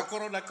kau.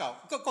 Corona kau.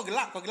 Kau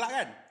gelak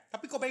kan?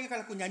 Tapi kau bayangkan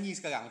kalau aku nyanyi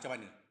sekarang macam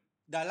mana?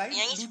 Dah lain,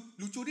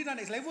 lucu dia dah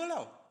next level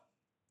tau.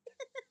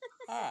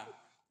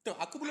 Tu,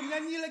 aku belum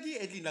nyanyi lagi,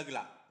 Edlin dah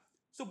gelak.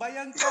 So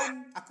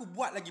bayangkan aku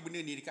buat lagi benda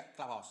ni dekat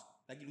Clubhouse.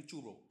 Lagi lucu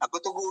bro. Aku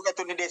tunggu kat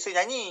Tony Desa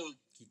nyanyi.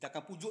 Kita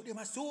akan pujuk dia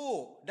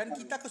masuk. Dan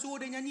kita akan suruh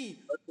dia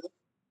nyanyi.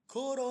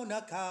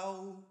 Corona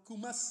kau, ku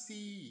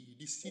masih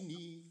di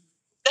sini.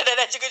 Dah,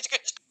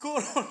 cukup.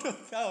 Corona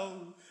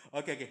kau.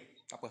 Okay.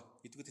 Apa?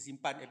 Itu kita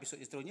simpan episod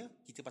seterusnya.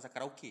 Kita pasal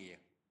karaoke je.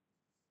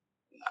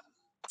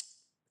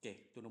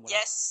 Okay, itu nombor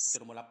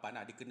 8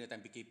 lah. Dia kena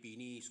time PKP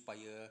ni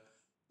supaya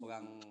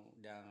orang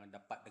yang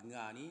dapat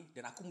dengar ni.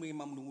 Dan aku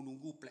memang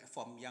menunggu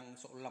platform yang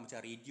seolah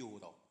macam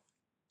radio tau.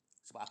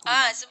 Sebab aku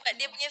sebab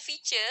dia punya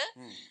feature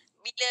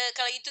bila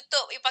kalau you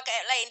tutup, you pakai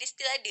app lain, dia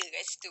still ada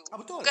kat situ.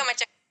 Betul. Bukan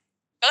macam,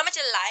 kalau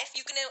macam live,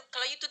 you kena,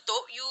 kalau you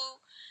tutup,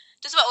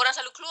 tu sebab orang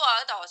selalu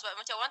keluar tau. Sebab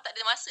macam orang tak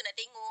ada masa nak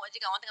tengok je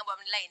kan, orang tengah buat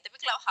benda lain. Tapi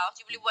Clubhouse,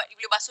 you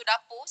boleh basuh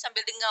dapur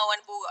sambil dengar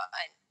orang borak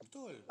kan.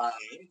 Betul.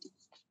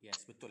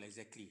 Yes, betul,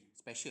 exactly.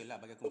 Special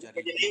lah bagi aku macam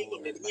radio.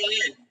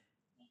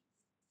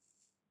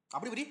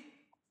 Apa dia?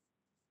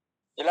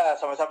 Yelah,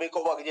 sambil-sambil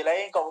kau buat kerja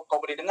lain, kau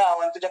boleh dengar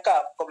orang tu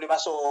cakap. Kau boleh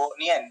masuk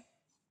ni kan.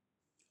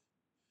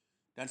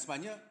 Dan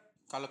sebenarnya,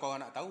 kalau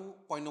korang nak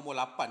tahu, point nombor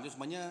 8 tu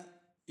sebenarnya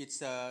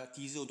it's a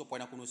teaser untuk point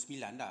aku nombor 9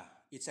 dah.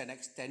 It's an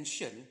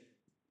extension.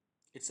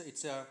 It's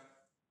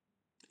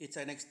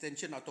an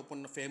extension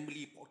ataupun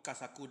family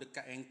podcast aku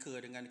dekat Anchor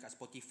dengan dekat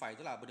Spotify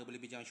tu lah, benda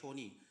boleh bijang show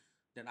ni.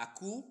 Dan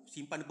aku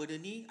simpan benda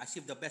ni, I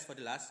save the best for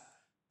the last.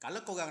 Kalau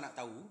korang nak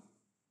tahu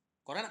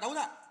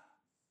tak?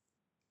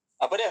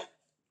 Apa dia?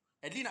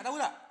 Adli nak tahu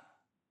tak?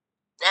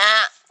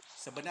 Nak.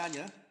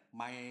 Sebenarnya,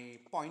 my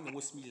point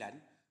nombor 9,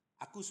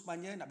 aku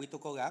sebenarnya nak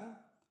beritahu korang,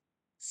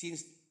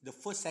 since the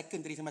first second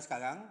dari sampai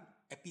sekarang,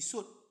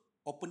 episod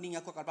opening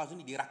aku kat Clubhouse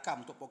ni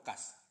dirakam untuk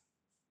podcast.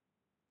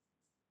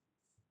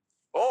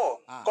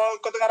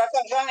 Kau tengah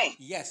rakam sekarang ni?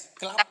 Yes.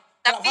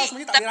 Clubhouse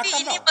sebenarnya tak boleh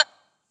rakam tau.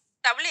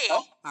 Tak boleh?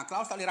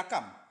 Clubhouse tak boleh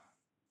rakam.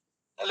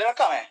 Tak boleh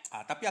rakam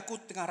Tapi aku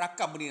tengah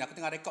rakam benda ni. Aku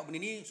tengah rekod benda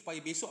ni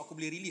supaya besok aku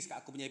boleh release kat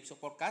aku punya episod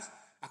podcast.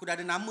 Aku dah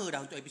ada nama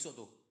dah untuk episod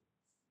tu.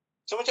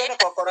 So macam mana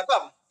kau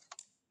rakam?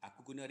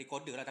 Aku guna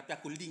recorder lah, tapi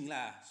aku link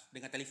lah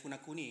dengan telefon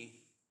aku ni.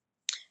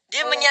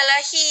 Dia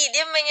menyalahi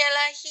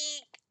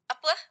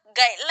apa?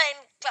 Guideline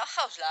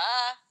Clubhouse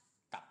lah.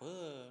 Tak apa.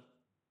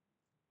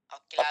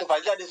 Okay lah. Tapi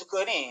Faizal dia suka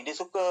ni. Dia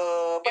suka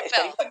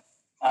eksperimen.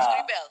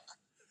 Rebel.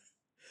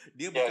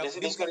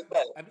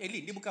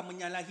 Dia bukan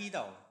menyalahi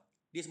tau.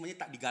 Dia sebenarnya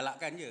tak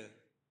digalakkan je.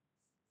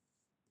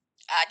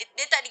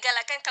 Dia tak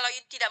digalakkan kalau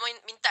you tidak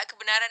minta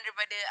kebenaran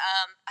daripada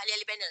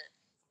ahli-ahli panel.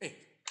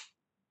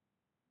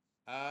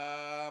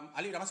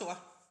 Alif dah masuk lah.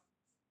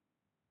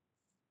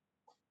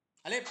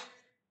 Alif.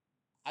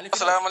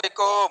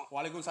 Assalamualaikum.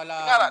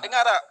 Waalaikumsalam.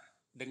 Dengar tak?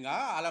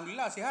 Dengar,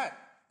 alhamdulillah sihat.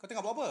 Kau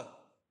tengah buat apa?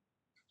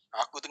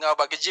 Aku tengah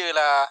buat kerja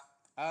lah.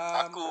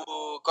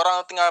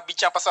 Korang tengah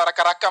bincang pasal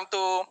rakam-rakam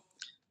tu.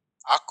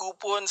 Aku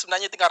pun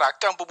sebenarnya tengah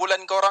rakam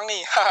perbualan korang ni.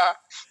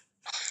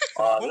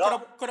 Kau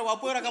dah buat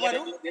apa rakaman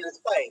tu? Dia dah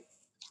spy.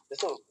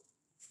 Besok.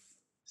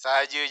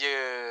 Saja je.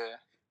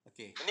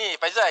 Okay. Ni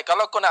Faizal,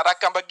 kalau kau nak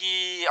rakam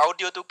bagi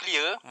audio tu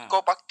clear,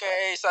 kau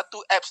pakai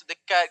satu apps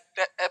dekat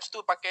apps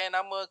tu pakai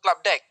nama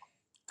Club Deck.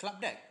 Club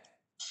Deck?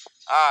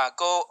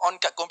 Kau on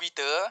kat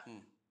komputer.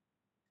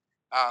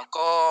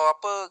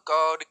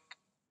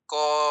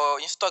 Kau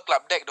install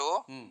Club Deck tu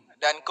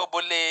dan kau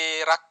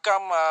boleh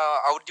rakam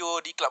audio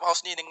di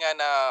Clubhouse ni dengan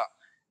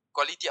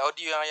kualiti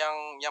audio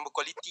yang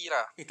berkualiti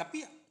lah.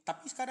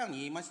 Tapi sekarang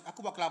ni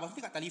aku buat Clubhouse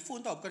ni kat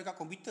telefon tau, bukan dekat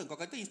komputer. Kau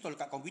kata install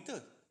kat komputer.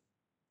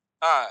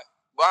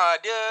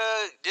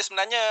 Dia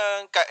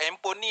sebenarnya kat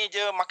handphone ni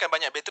je makan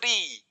banyak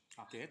bateri.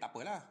 Okey, tak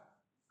apalah.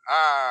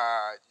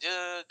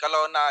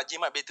 Kalau nak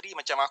jimat bateri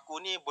macam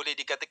aku ni boleh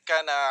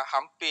dikatakan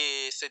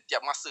hampir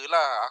setiap masa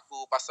lah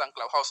aku pasang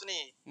Clubhouse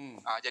ni.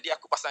 Jadi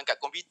aku pasang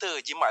kat komputer,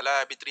 jimat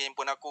lah bateri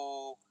handphone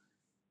aku.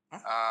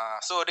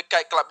 So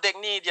dekat Club Deck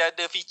ni dia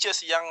ada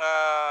features yang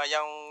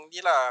ni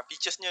lah,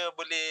 featuresnya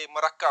boleh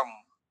merakam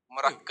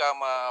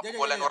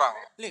perbualan orang.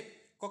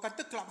 Lip, kau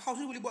kata Clubhouse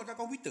ni boleh buat kat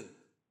komputer?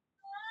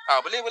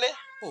 Boleh.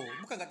 Oh,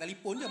 bukan kat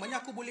telefon je. Maknanya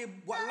aku boleh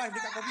buat live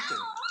dekat komputer.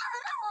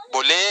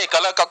 Boleh.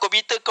 Kalau kat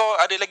komputer kau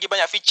ada lagi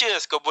banyak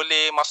features. Kau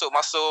boleh masuk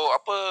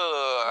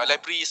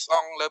library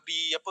song,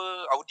 library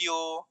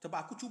audio.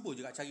 Sebab aku cuba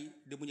juga cari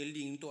dia punya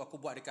link untuk aku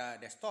buat dekat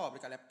desktop,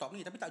 dekat laptop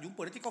ni, tapi tak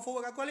jumpa. Nanti kau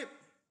forward kat aku, Alip.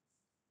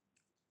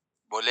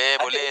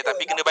 Boleh,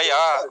 tapi kena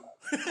bayar.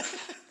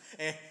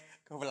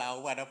 Kau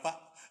berlawan dapat.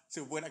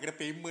 Semua nak kena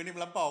payment ni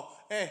melampau.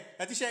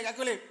 Nanti share kat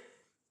aku, Lip.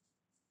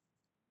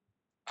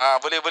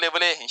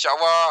 Boleh.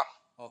 InsyaAllah.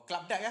 Oh,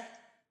 Club Deck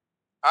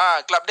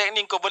Club Deck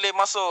ni kau boleh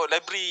masuk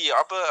library,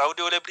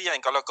 audio library kan.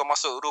 Kalau kau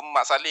masuk room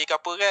Mak Saleh ke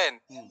apa kan.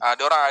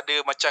 Diorang ada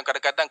macam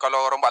kadang-kadang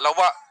kalau orang buat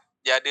lawak,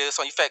 dia ada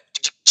sound effect.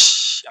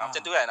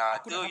 Macam tu kan.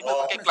 Tu itu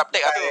pakai Club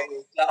Deck lah tu.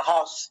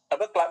 Clubhouse,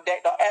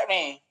 clubdeck.app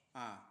ni.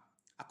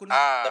 Aku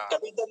nak.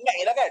 Tapi untuk Mac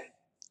je lah kan?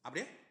 Apa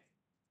dia?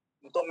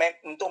 Untuk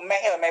Mac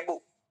ke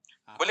MacBook?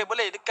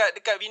 Boleh.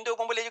 Dekat Windows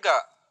pun boleh juga.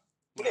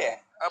 Boleh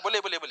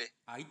Boleh.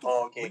 Itu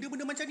okay.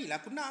 benda-benda macam ni lah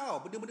aku nak tau.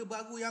 Benda-benda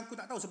baru yang aku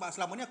tak tahu. Sebab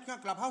selama ni aku ingat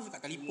Clubhouse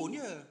dekat telefon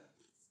je.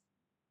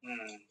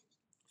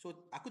 So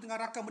aku tengah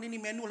rakam benda ni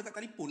manual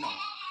dekat telefon tau.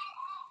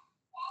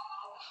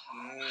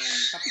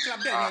 Tapi Club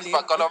Deck ni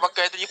sebab kalau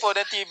pakai telefon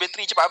nanti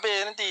bateri cepat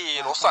habis nanti.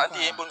 Rosak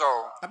nanti handphone kau.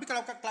 Tapi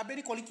kalau Club Deck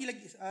ni kualiti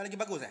lagi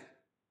bagus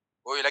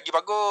Lagi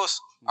bagus.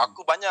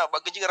 Aku banyak buat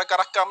kerja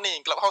rakam-rakam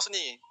ni Clubhouse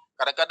ni.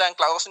 Kadang-kadang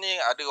Clubhouse ni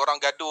ada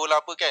orang gaduh lah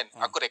apa kan.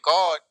 Aku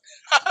rekod.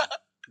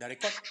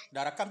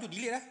 Dah rakam tu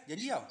delete lah.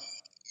 Janji tau.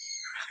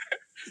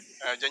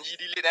 Janji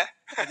delete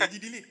Janji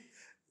delete.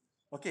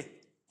 Okey.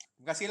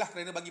 Terima kasihlah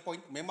kerana bagi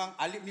point. Memang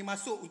Alip ni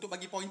masuk untuk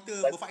bagi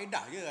pointer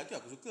berfaedah je. Itu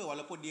aku suka.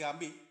 Walaupun dia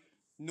ambil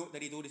note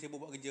tadi tu, dia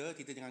sibuk buat kerja,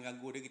 kita jangan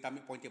ganggu dia. Kita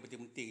ambil pointer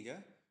penting-penting je.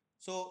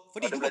 So,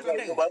 Fadi jumpa Club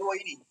Deck. Baru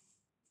hari ni.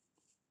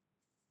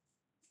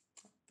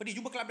 Fadi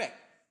jumpa Club Deck.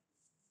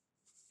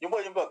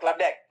 Jumpa Club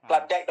Deck.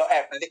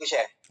 Clubdeck.app. Nanti aku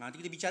share. Nanti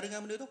kita bicara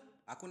dengan benda tu.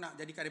 Aku nak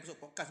jadikan episod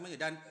podcast sebenarnya.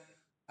 Dan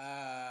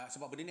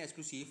sebab benda ni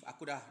eksklusif,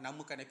 aku dah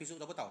namakan episod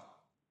tu apa tau?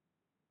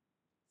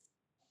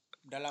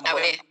 Dalam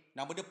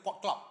nama dia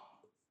Pod Club.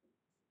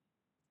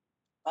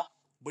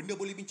 Benda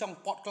boleh bincang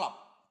Pod Club.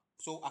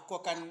 So aku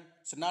akan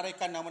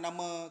senaraikan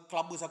nama-nama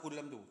clubbers aku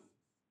dalam tu.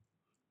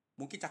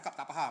 Mungkin cakap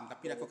tak faham,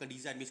 tapi aku akan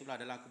design besok lah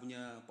dalam aku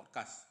punya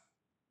podcast.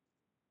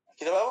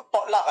 Kita buat apa?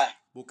 Potluck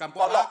Bukan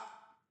potluck.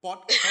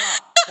 Pod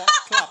Club. Pod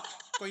Club.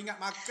 Kau ingat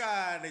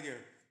makan aja.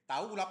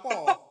 Tahu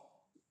lapar.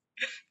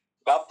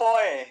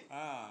 Lapar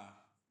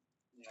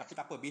Tapi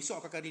tak apa,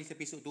 besok aku akan release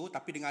episod tu.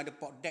 Tapi dengan ada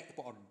pod deck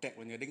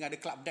punya, dengan ada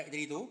Club Deck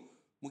jadi tu,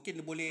 mungkin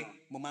dia boleh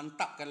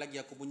memantapkan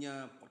lagi aku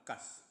punya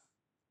podcast.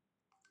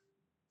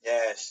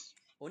 Yes.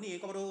 Oh ni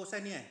kau baru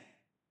sign ni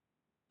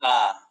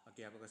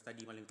Okay, aku akan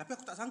study malam. Tapi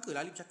aku tak sangka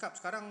lah Alip cakap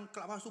sekarang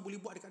Clubhouse tu boleh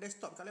buat dekat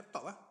desktop, dekat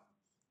laptop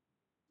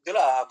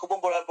Itulah, aku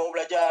pun baru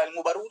belajar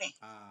ilmu baru ni.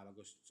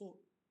 Bagus. So,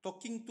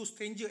 talking to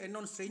stranger and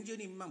non-stranger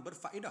ni memang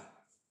berfaedah.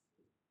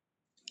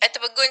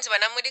 Terpegun sebab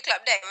nama dia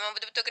Club Deck. Memang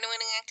betul-betul kena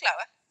dengan club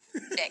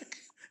Deck.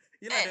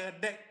 Yelah ada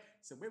deck.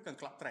 Sebenarnya bukan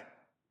club track.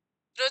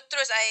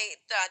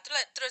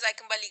 Terus I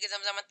kembali ke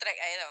zaman-zaman track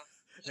I tau.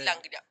 Hilang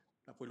kejap.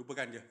 Tak apa,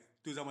 lupakan je.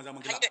 Tu zaman-zaman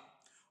gelap.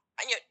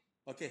 Hanyut.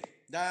 Okey,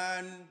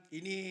 dan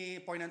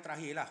ini poin yang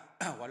terakhir lah.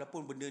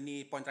 Walaupun benda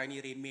ni, poin terakhir ni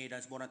remeh dan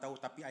semua orang tahu,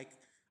 tapi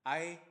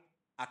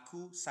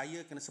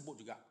saya kena sebut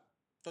juga.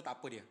 Tahu tak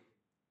apa dia?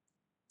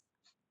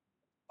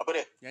 Apa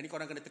dia? Yang ni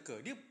korang kena teka.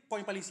 Dia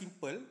poin paling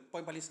simple,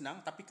 poin paling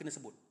senang, tapi kena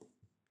sebut.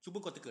 Cuba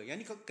kau teka. Yang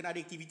ni kau kena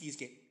ada aktiviti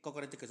sikit. Kau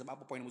kena teka sebab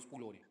apa poin nombor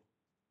 10 ni?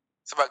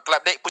 Sebab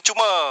Club Deck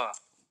percuma.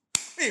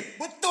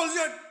 Betul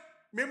Zon.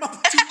 Memang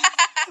percuma.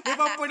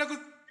 Memang poin aku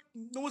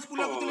nombor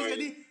 10 aku tulis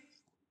tadi.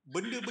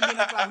 Benda-benda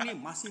dalam kelas ni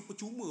masih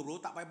percuma bro.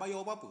 Tak payah bayar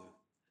apa-apa.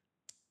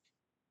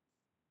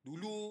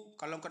 Dulu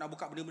kalau kau nak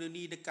buka benda-benda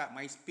ni dekat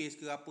MySpace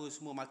ke apa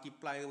semua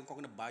multiply kau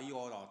kena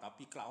bayar tau.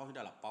 Tapi Clubhouse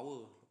dah lah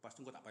power. Lepas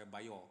tu kau tak payah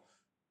bayar.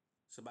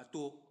 Sebab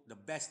tu the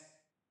best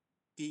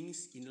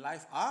things in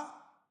life are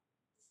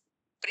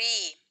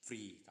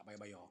free. Tak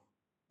payah bayar.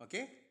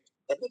 Okay?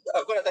 Tapi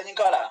aku nak tanya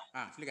kau lah.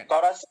 Silakan.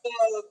 Kau rasa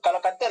kalau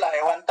katalah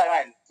at one time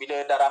kan, bila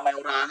dah ramai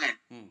orang kan,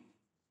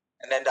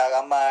 and then dah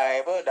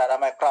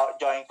ramai crowd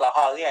join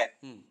Clubhouse kan,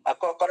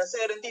 kau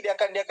rasa nanti dia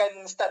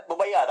akan start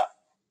berbayar tak?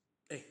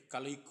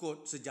 Kalau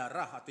ikut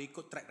sejarah atau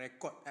ikut track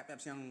record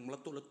apps yang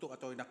meletup-letup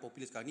atau yang dah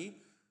popular sekarang ni,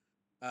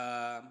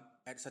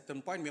 at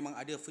certain point memang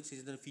ada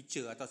certain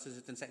feature atau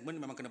certain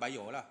segment memang kena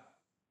bayar lah.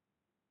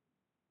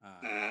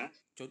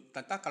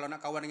 Contoh kalau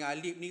nak kawan dengan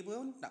Alip ni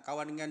pun, nak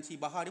kawan dengan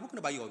si Bahar dia pun kena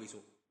bayar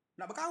besok.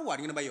 Nak berkawan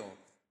kena bayar.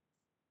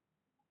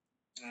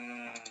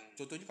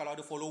 Contohnya kalau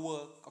ada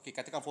follower,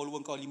 katakan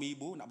follower kau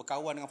 5,000, nak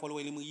berkawan dengan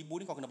follower 5,000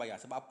 ni kau kena bayar.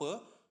 Sebab apa?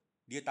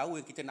 Dia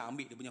tahu yang kita nak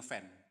ambil dia punya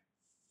fan.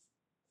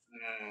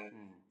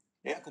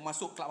 Aku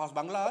masuk Clubhouse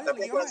Bangla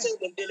Tapi aku rasa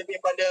dia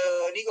lebih pada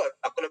ni kot.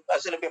 Aku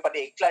rasa lebih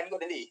pada iklan kot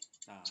tadi.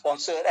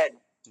 Sponsor kan.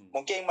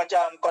 Mungkin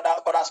macam kau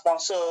nak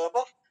sponsor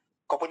apa?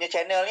 Kau punya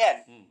channel ni kan.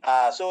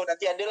 So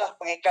nanti adalah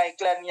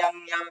pengiklan yang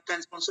akan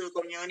sponsor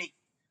kau punya ni.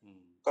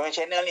 Kau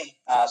punya channel ni.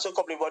 So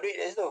kau boleh buat duit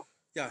dari situ.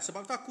 Ya,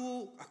 sebab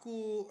tu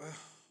aku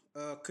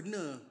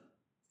kena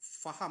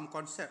faham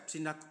konsep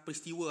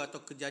peristiwa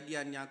atau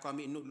kejadian yang aku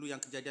ambil note dulu, yang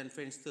kejadian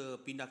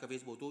Friendster pindah ke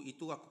Facebook tu.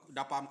 Itu aku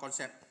dah faham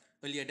konsep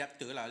early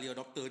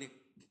adopter ni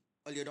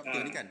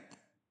kan.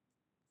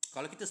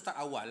 Kalau kita start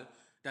awal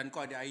dan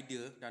kau ada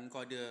idea dan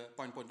kau ada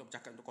point-point untuk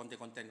bercakap untuk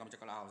konten-konten kau macam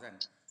Clubhouse kan.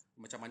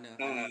 Macam mana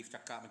Alif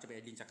cakap, macam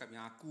Edin cakap,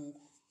 yang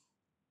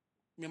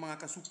memang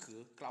akan suka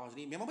Clubhouse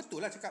ni. Memang betul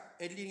lah cakap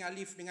Adeline dengan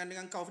Alif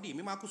dengan kau Fadi.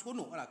 Memang aku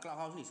seronok lah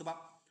Clubhouse ni. Sebab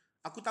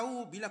aku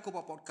tahu bila aku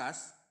buat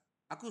podcast,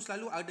 aku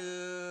selalu ada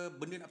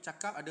benda nak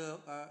bercakap, ada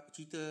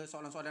cerita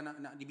soalan-soalan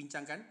nak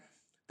dibincangkan.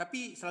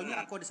 Tapi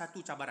selalunya aku ada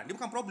satu cabaran. Dia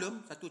bukan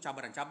problem, satu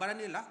cabaran. Cabaran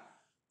dia lah,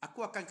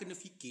 aku akan kena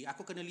fikir,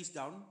 aku kena list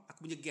down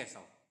aku punya guest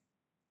tau.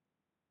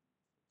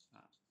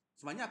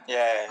 Sebenarnya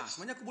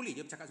aku boleh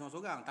je bercakap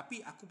seorang-seorang. Tapi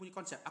aku punya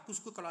konsep, aku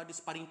suka kalau ada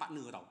sparring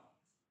partner tau.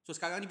 So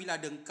sekarang ni bila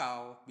ada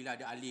engkau, bila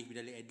ada Alif,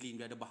 bila ada Adeline,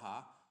 bila ada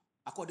Bahar,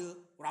 aku ada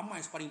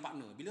ramai sparring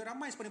partner. Bila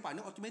ramai sparring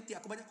partner, automatik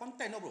aku banyak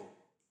konten tau bro.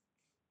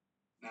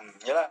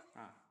 Yalah.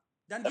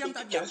 Dan diam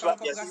tak Tapi diam kalau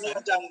kau biasanya perasan.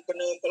 macam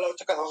kena kalau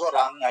cakap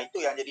seorang-seorang, itu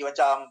yang jadi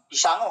macam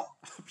pisang tu.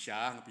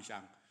 pisang.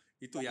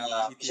 Itu yang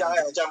pisang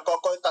kan, macam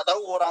kau tak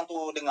tahu orang tu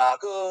dengar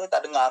ke,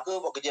 tak dengar ke,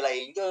 buat kerja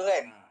lain ke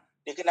kan.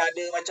 Dia kena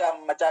ada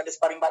macam ada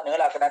sparring partner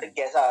lah, kena ada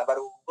guest lah,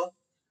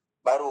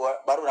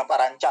 baru nampak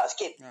rancak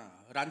sikit.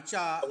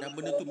 Rancak dan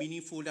benda tu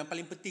meaningful dan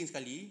paling penting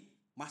sekali,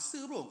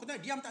 masa bro. Kau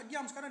tak diam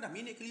sekarang dah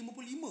minit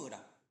ke-55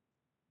 dah.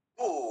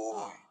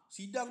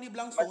 Sidang ni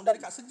berlangsung dah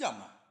dekat sejam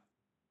lah.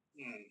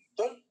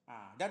 Betul.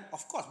 Dan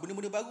of course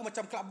benda-benda baru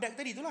macam club deck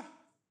tadi tu lah.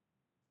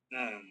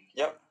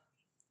 Yep.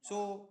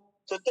 So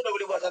tu dah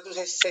boleh buat satu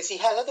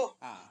sesi khas lah tu.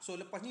 So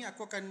lepas ni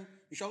aku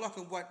akan InsyaAllah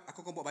aku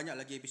akan buat banyak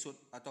lagi episod,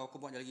 atau aku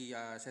buat lagi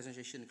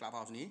session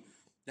Clubhouse ni.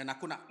 Dan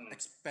aku nak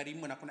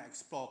eksperimen, aku nak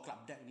explore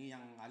club deck ni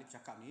yang Alif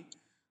cakap ni.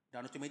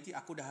 Dan automatik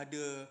aku dah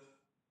ada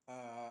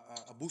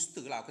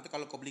booster lah. Kata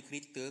kalau kau beli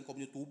kereta, kau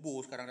punya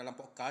turbo sekarang dalam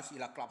podcast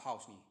ialah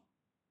Clubhouse ni.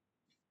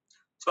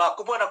 Sebab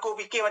aku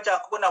fikir macam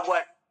aku pun nak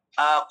buat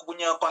aku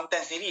punya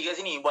content sendiri kat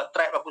sini, buat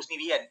tribe aku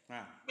sendiri kan.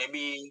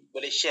 Maybe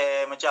boleh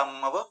share macam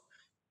apa,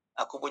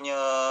 aku punya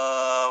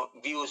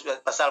views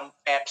pasal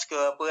apps ke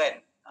apa kan.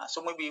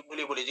 So maybe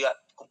boleh juga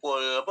kumpul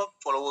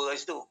follower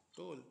kat situ.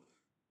 Betul.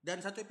 Dan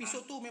satu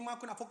episod tu memang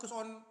aku nak fokus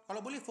on,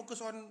 kalau boleh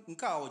fokus on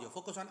engkau je,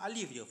 fokus on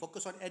Alif je,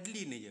 fokus on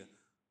Adeline je,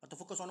 atau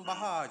fokus on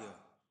Bahar je.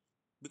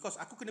 Because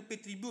aku kena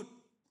pay tribute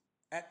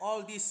at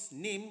all this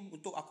name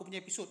untuk aku punya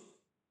episod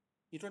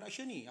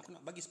introduction ni. Aku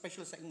nak bagi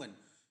special segment.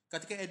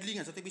 Ketika Adeline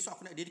kan, satu episod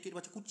aku nak dedicate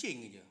macam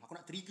kucing je. Aku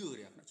nak trigger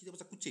dia, aku nak cerita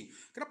pasal kucing.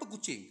 Kenapa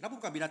kucing? Kenapa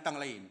bukan binatang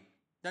lain?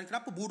 Dan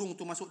kenapa burung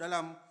tu masuk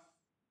dalam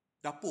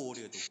dapur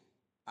dia tu?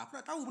 Aku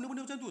nak tahu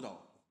benda-benda macam tu tau.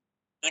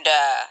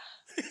 Sudah.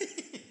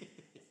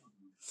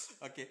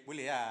 Okay,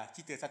 boleh lah.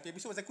 Cerita satu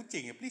episod pasal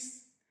kucing ya,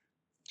 please.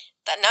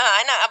 Tak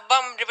nak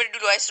abang daripada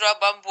dulu I suruh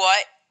abang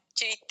buat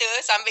cerita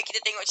sambil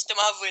kita tengok cerita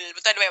Marvel.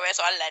 Betul ada banyak-banyak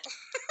soalan.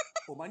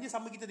 Maknanya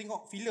sambil kita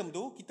tengok filem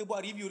tu, kita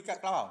buat review dekat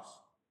Clubhouse.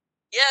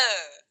 Ya.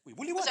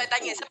 Boleh buat. Saya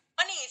tanya,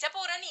 siapa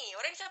orang ni?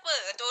 Orang ni siapa?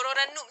 Untuk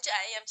orang noob macam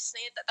I yang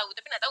sebenarnya tak tahu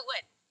tapi nak tahu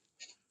kan.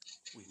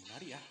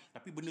 Menarik lah.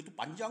 Tapi benda tu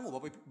panjang tu.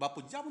 Berapa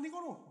jam ni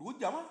kau tu?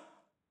 2 jam lah.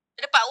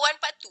 Ada part 1,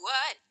 part 2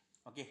 kan.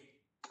 Okay.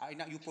 I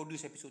nak you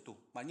produce episod tu.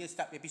 Maknanya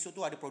setiap episod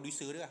tu ada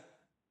producer dia lah.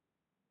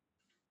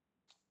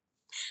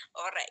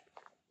 Alright.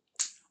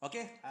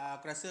 Okay.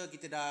 Aku rasa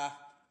kita dah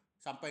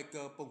sampai ke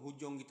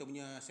penghujung kita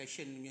punya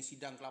session punya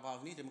sidang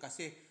Clubhouse ni. Terima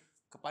kasih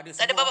kepada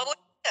semua. Tak ada babak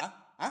bonus ke?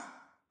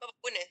 Babak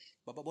bonus?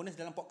 Babak bonus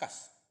dalam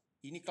podcast.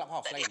 Ini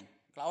Clubhouse tak lain.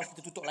 Clubhouse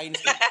kita tutup lain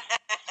sikit.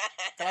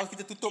 Clubhouse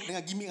kita tutup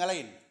dengan gimmick yang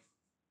lain.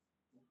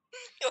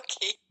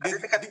 Okay.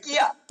 Ada teka-teki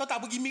tak? Tahu tak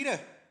apa gimmick dia?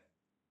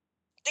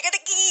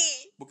 Teka-teki.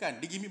 Bukan,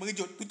 dia gimmick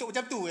mengejut. Tutup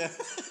macam tu je.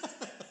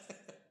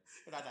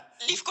 Tak.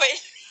 Leave coin.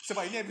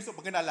 Sebab ini episod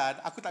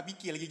perkenalan, aku tak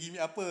fikir lagi gimmick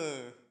apa.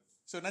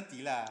 So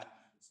nantilah.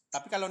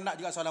 Tapi kalau nak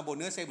juga soalan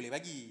bonus, saya boleh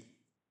bagi.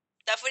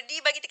 Tak Ferdi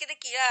bagi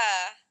teka-teki lah.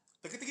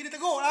 Teka-teki dia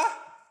teruk lah.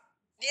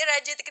 Dia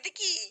raja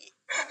teka-teki.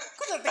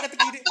 Kau tak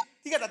teka-teki dia?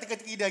 Ingat tak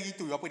teka-teki dia hari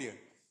tu? Apa dia?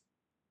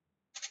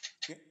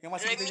 Yang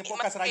masa kita punya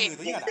podcast raya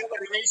tu, ingat tak?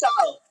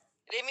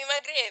 Remy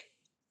Maghrib.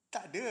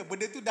 Tak ada,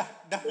 benda tu dah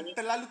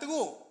terlalu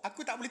teruk.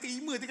 Aku tak boleh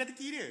terima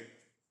teka-teki dia.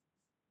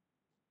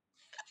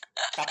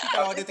 Tapi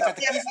kalau ada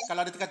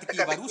teka-teki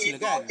baru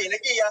silakan. Okey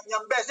lagi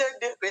yang best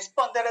dia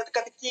respon dia ada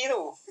teka-teki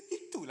tu.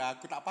 Itulah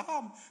aku tak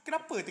faham.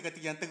 Kenapa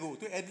teka-teki yang teruk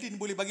tu Adeline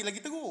boleh bagi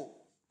lagi teruk?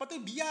 Lepas tu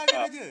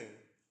biarkan aja.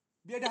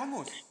 Biar dia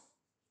hangus.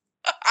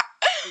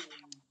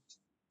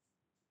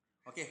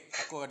 Okey,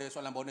 aku ada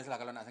soalan bonus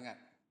lah kalau nak sangat.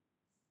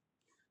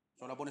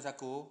 Soalan bonus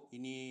aku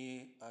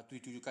ini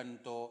ditujukan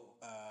untuk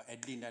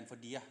Adeline dan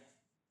Ferdi lah.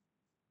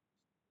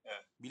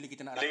 Bila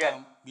kita nak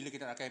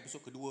rakam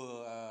episod kedua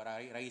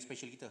raya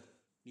special kita.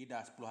 Ni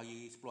dah 10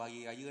 hari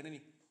raya dah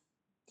ni.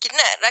 Kita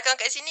nak rakam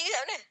kat sini ke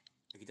kat mana?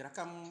 Kita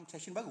rakam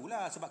session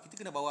barulah sebab kita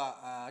kena bawa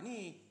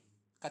ni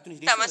kartunis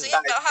desa. Tak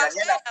maksudnya Clubhouse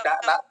ke?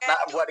 Nak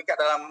buat dekat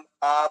dalam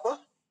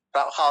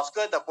Clubhouse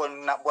ke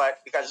ataupun nak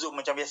buat dekat Zoom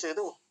macam biasa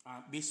tu.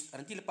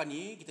 Nanti lepas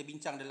ni kita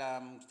bincang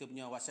dalam kita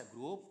punya WhatsApp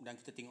group dan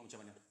kita tengok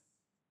macam mana.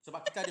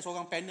 Sebab kita ada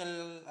seorang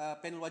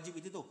panel wajib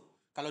itu tu.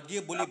 Kalau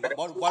dia boleh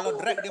walau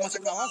drag dia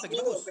masuk Clubhouse lagi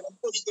bagus.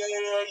 Push dia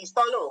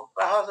install tu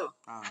Clubhouse tu.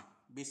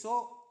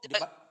 Besok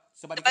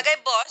sebagai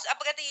bos, apa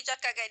kata you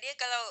cakap kat dia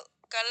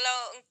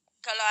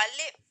kalau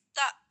Alip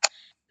tak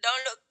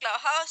download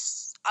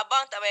Clubhouse,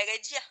 abang tak bayar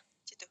gaji lah.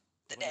 Macam tu.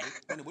 Tak ada.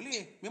 Mana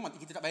boleh. Memang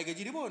kita tak bayar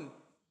gaji dia pun.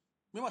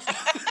 Memang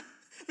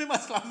Memang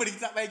selama dia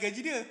tak bayar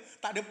gaji dia,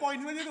 tak ada point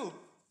sebenarnya tu.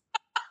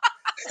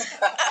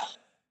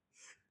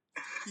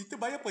 Kita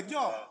bayar per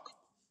job.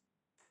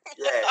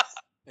 Yes.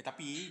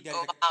 Tapi dia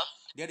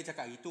ada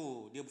cakap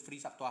gitu. Dia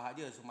free Sabtu Ahad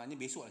je. Sebenarnya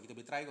besok lah kita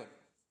boleh try kot.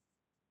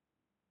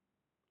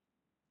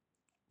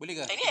 Boleh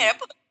ke? Ini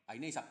apa?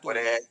 Ini Sabtu.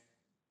 Boleh.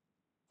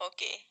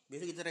 Okay.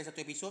 Besok kita try satu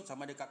episod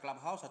sama dekat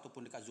Clubhouse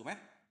ataupun dekat Zoom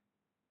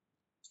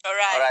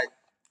Alright.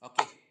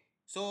 Okay.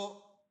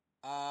 So,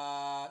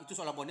 itu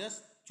soalan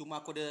bonus.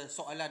 Cuma aku ada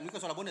soalan. Ini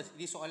bukan soalan bonus.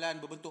 Ini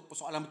soalan berbentuk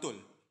persoalan betul.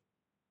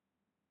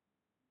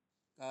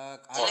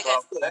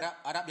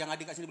 Harap yang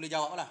ada kat sini boleh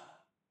jawab lah.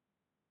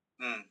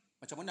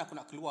 Macam mana aku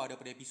nak keluar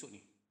daripada episod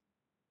ni?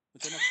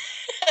 Macam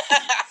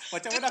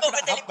mana aku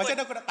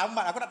nak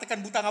tamat? Aku nak tekan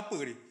butang apa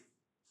ni?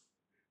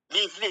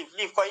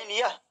 Leave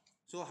quietly lah.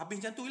 So habis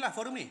macam tu lah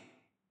forum ni?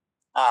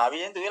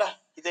 Habis macam tu lah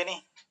kita ni.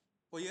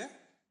 Oh ya? Yeah?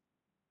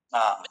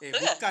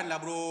 Bukanlah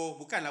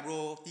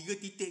bro.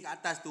 3 titik kat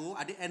atas tu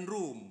ada end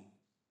room.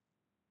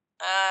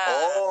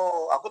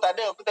 Aku tak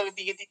ada. Aku tak ada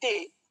 3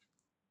 titik.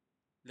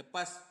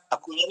 Lepas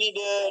aku ni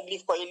dia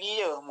leave quietly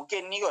je.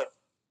 Mungkin ni kot.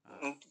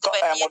 Kau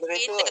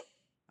moderator kot.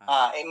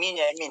 Admin.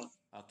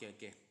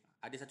 Okay.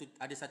 Ada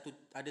 3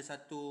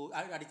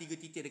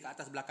 titik dekat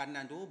atas belah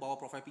kanan tu, bawah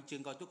profile picture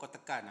kau tu, kau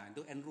tekan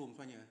itu end room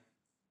sebenarnya.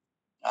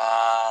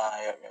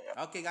 Ya.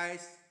 Okay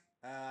guys.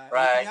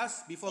 Right. Anything else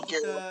before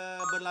kita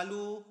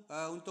berlalu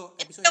untuk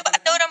episod yang akan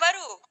datang? Ada orang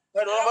baru.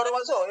 Ada orang baru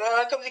masuk.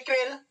 Welcome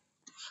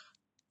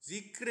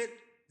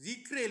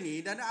Zikril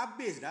ni dah nak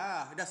habis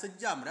dah. Dah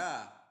sejam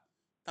dah.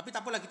 Tapi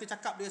tak apalah, kita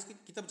bercakap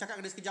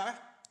dengan dia sekejap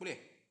Boleh?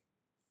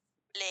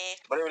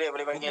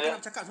 Boleh panggil dia.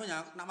 Nak cakap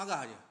sebenarnya, nak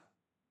marah je.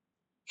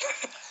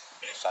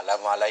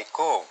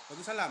 Assalamualaikum.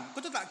 Waalaikumsalam. Kau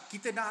tahu tak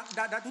kita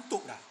dah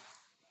tutup dah?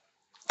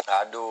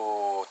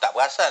 Aduh, tak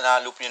perasan lah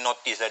lu punya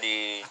notice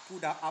tadi.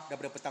 Aku dah up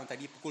daripada petang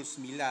tadi pukul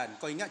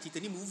 9. Kau ingat cerita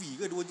ni movie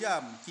ke 2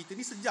 jam? Cerita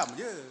ni sejam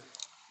je.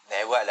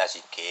 Lewatlah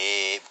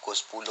sikit, pukul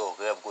 10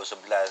 ke, pukul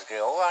 11 ke.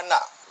 Orang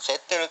nak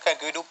settlekan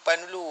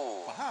kehidupan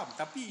dulu. Faham,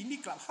 tapi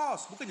ini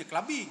Clubhouse, bukannya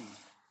clubbing.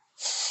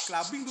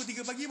 Clubbing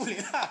 2-3 pagi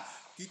boleh lah.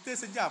 Kita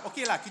sejam.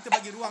 Okey lah, kita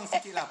bagi ruang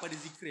sikit lah pada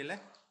Zikril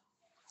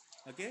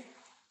Okey.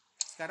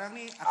 Sekarang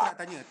ni aku nak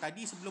tanya,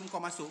 tadi sebelum kau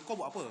masuk, kau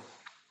buat apa?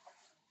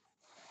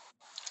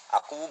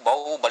 Aku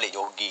baru balik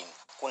jogging.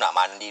 Aku nak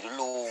mandi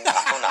dulu.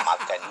 Aku nak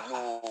makan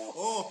dulu.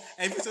 Oh,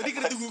 episod ni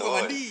kena tunggu kau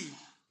mandi.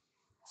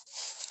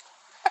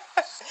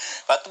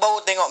 Lepas tu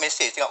baru tengok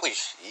mesej. Tengok,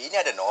 wish, ini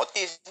ada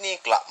notis ni.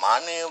 Kelab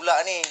mana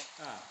pula ni?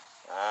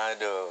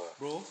 Aduh.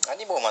 Bro.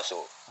 Ni baru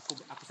masuk.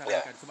 Aku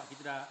sarankan sebab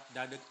kita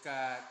dah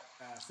dekat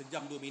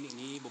sejam 2 minit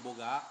ni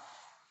berbogak.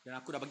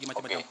 Dan aku dah bagi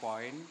macam-macam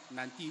point.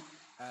 Nanti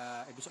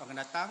episod akan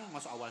datang,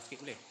 masuk awal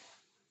sikit boleh?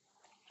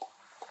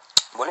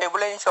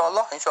 Boleh,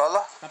 insyaAllah.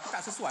 Tapi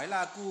tak sesuai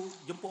lah aku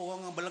jemput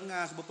orang yang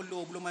berlengas,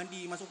 berpeluh, belum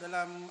mandi masuk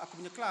dalam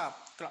aku punya klub.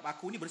 Klub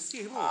aku ni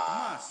bersih bro,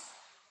 kemas.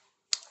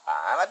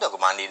 Betul aku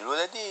mandi dulu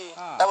tadi.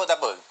 Tak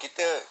apa.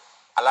 Kita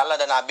ala-ala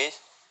dah nak habis.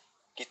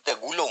 Kita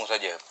gulung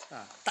saja.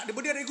 Tak ada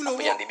benda nak gulung.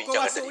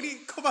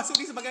 Kau masuk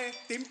ni sebagai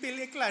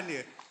tempel iklan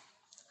dia.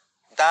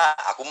 Tak,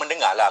 aku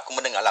mendengar lah.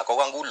 Kau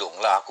orang gulung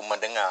lah, aku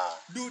mendengar.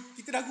 Dude,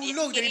 kita dah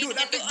gulung tadi, dude.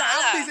 Dah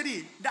habis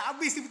tadi. Dah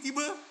habis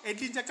tiba-tiba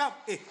Adlin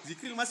cakap,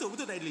 Zikril masuk,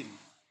 betul tak Adlin?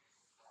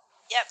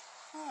 Yep.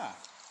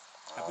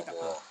 Tapi tak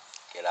apa.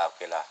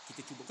 Okeylah.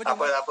 Kita cuba.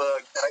 Apa,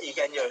 kita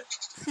raikan je.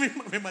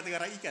 Memang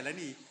tengah raikan lah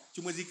ni.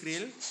 Cuma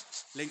Zikril,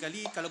 lain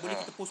kali kalau boleh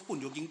kita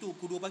postpone jogging tu,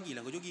 pukul 2 pagi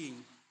lah kau jogging.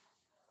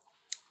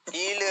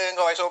 Gila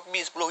kau SOP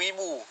RM10,000.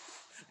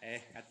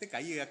 Kata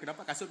kaya aku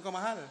dapat kasut kau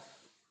mahal.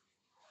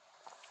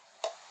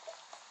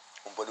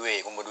 Kumpul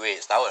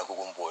duit. Setahun aku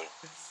kumpul.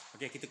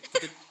 Okey,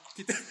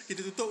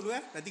 kita tutup dulu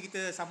Nanti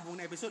kita sambung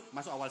next episod,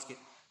 masuk awal sikit.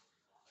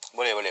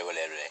 Boleh.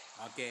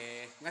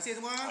 Okey. Terima kasih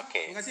semua.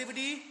 Okay. Terima kasih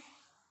Budi.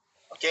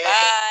 Okey.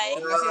 Bye.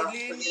 Terima kasih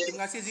Adlin.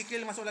 Terima kasih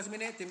Zikril masuk last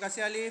minute. Terima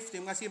kasih Alif.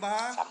 Terima kasih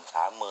Bahar.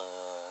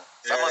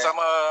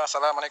 Sama-sama.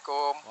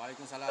 Assalamualaikum.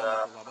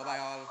 Waalaikumsalam. Bye bye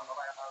all.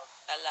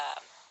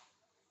 Salam.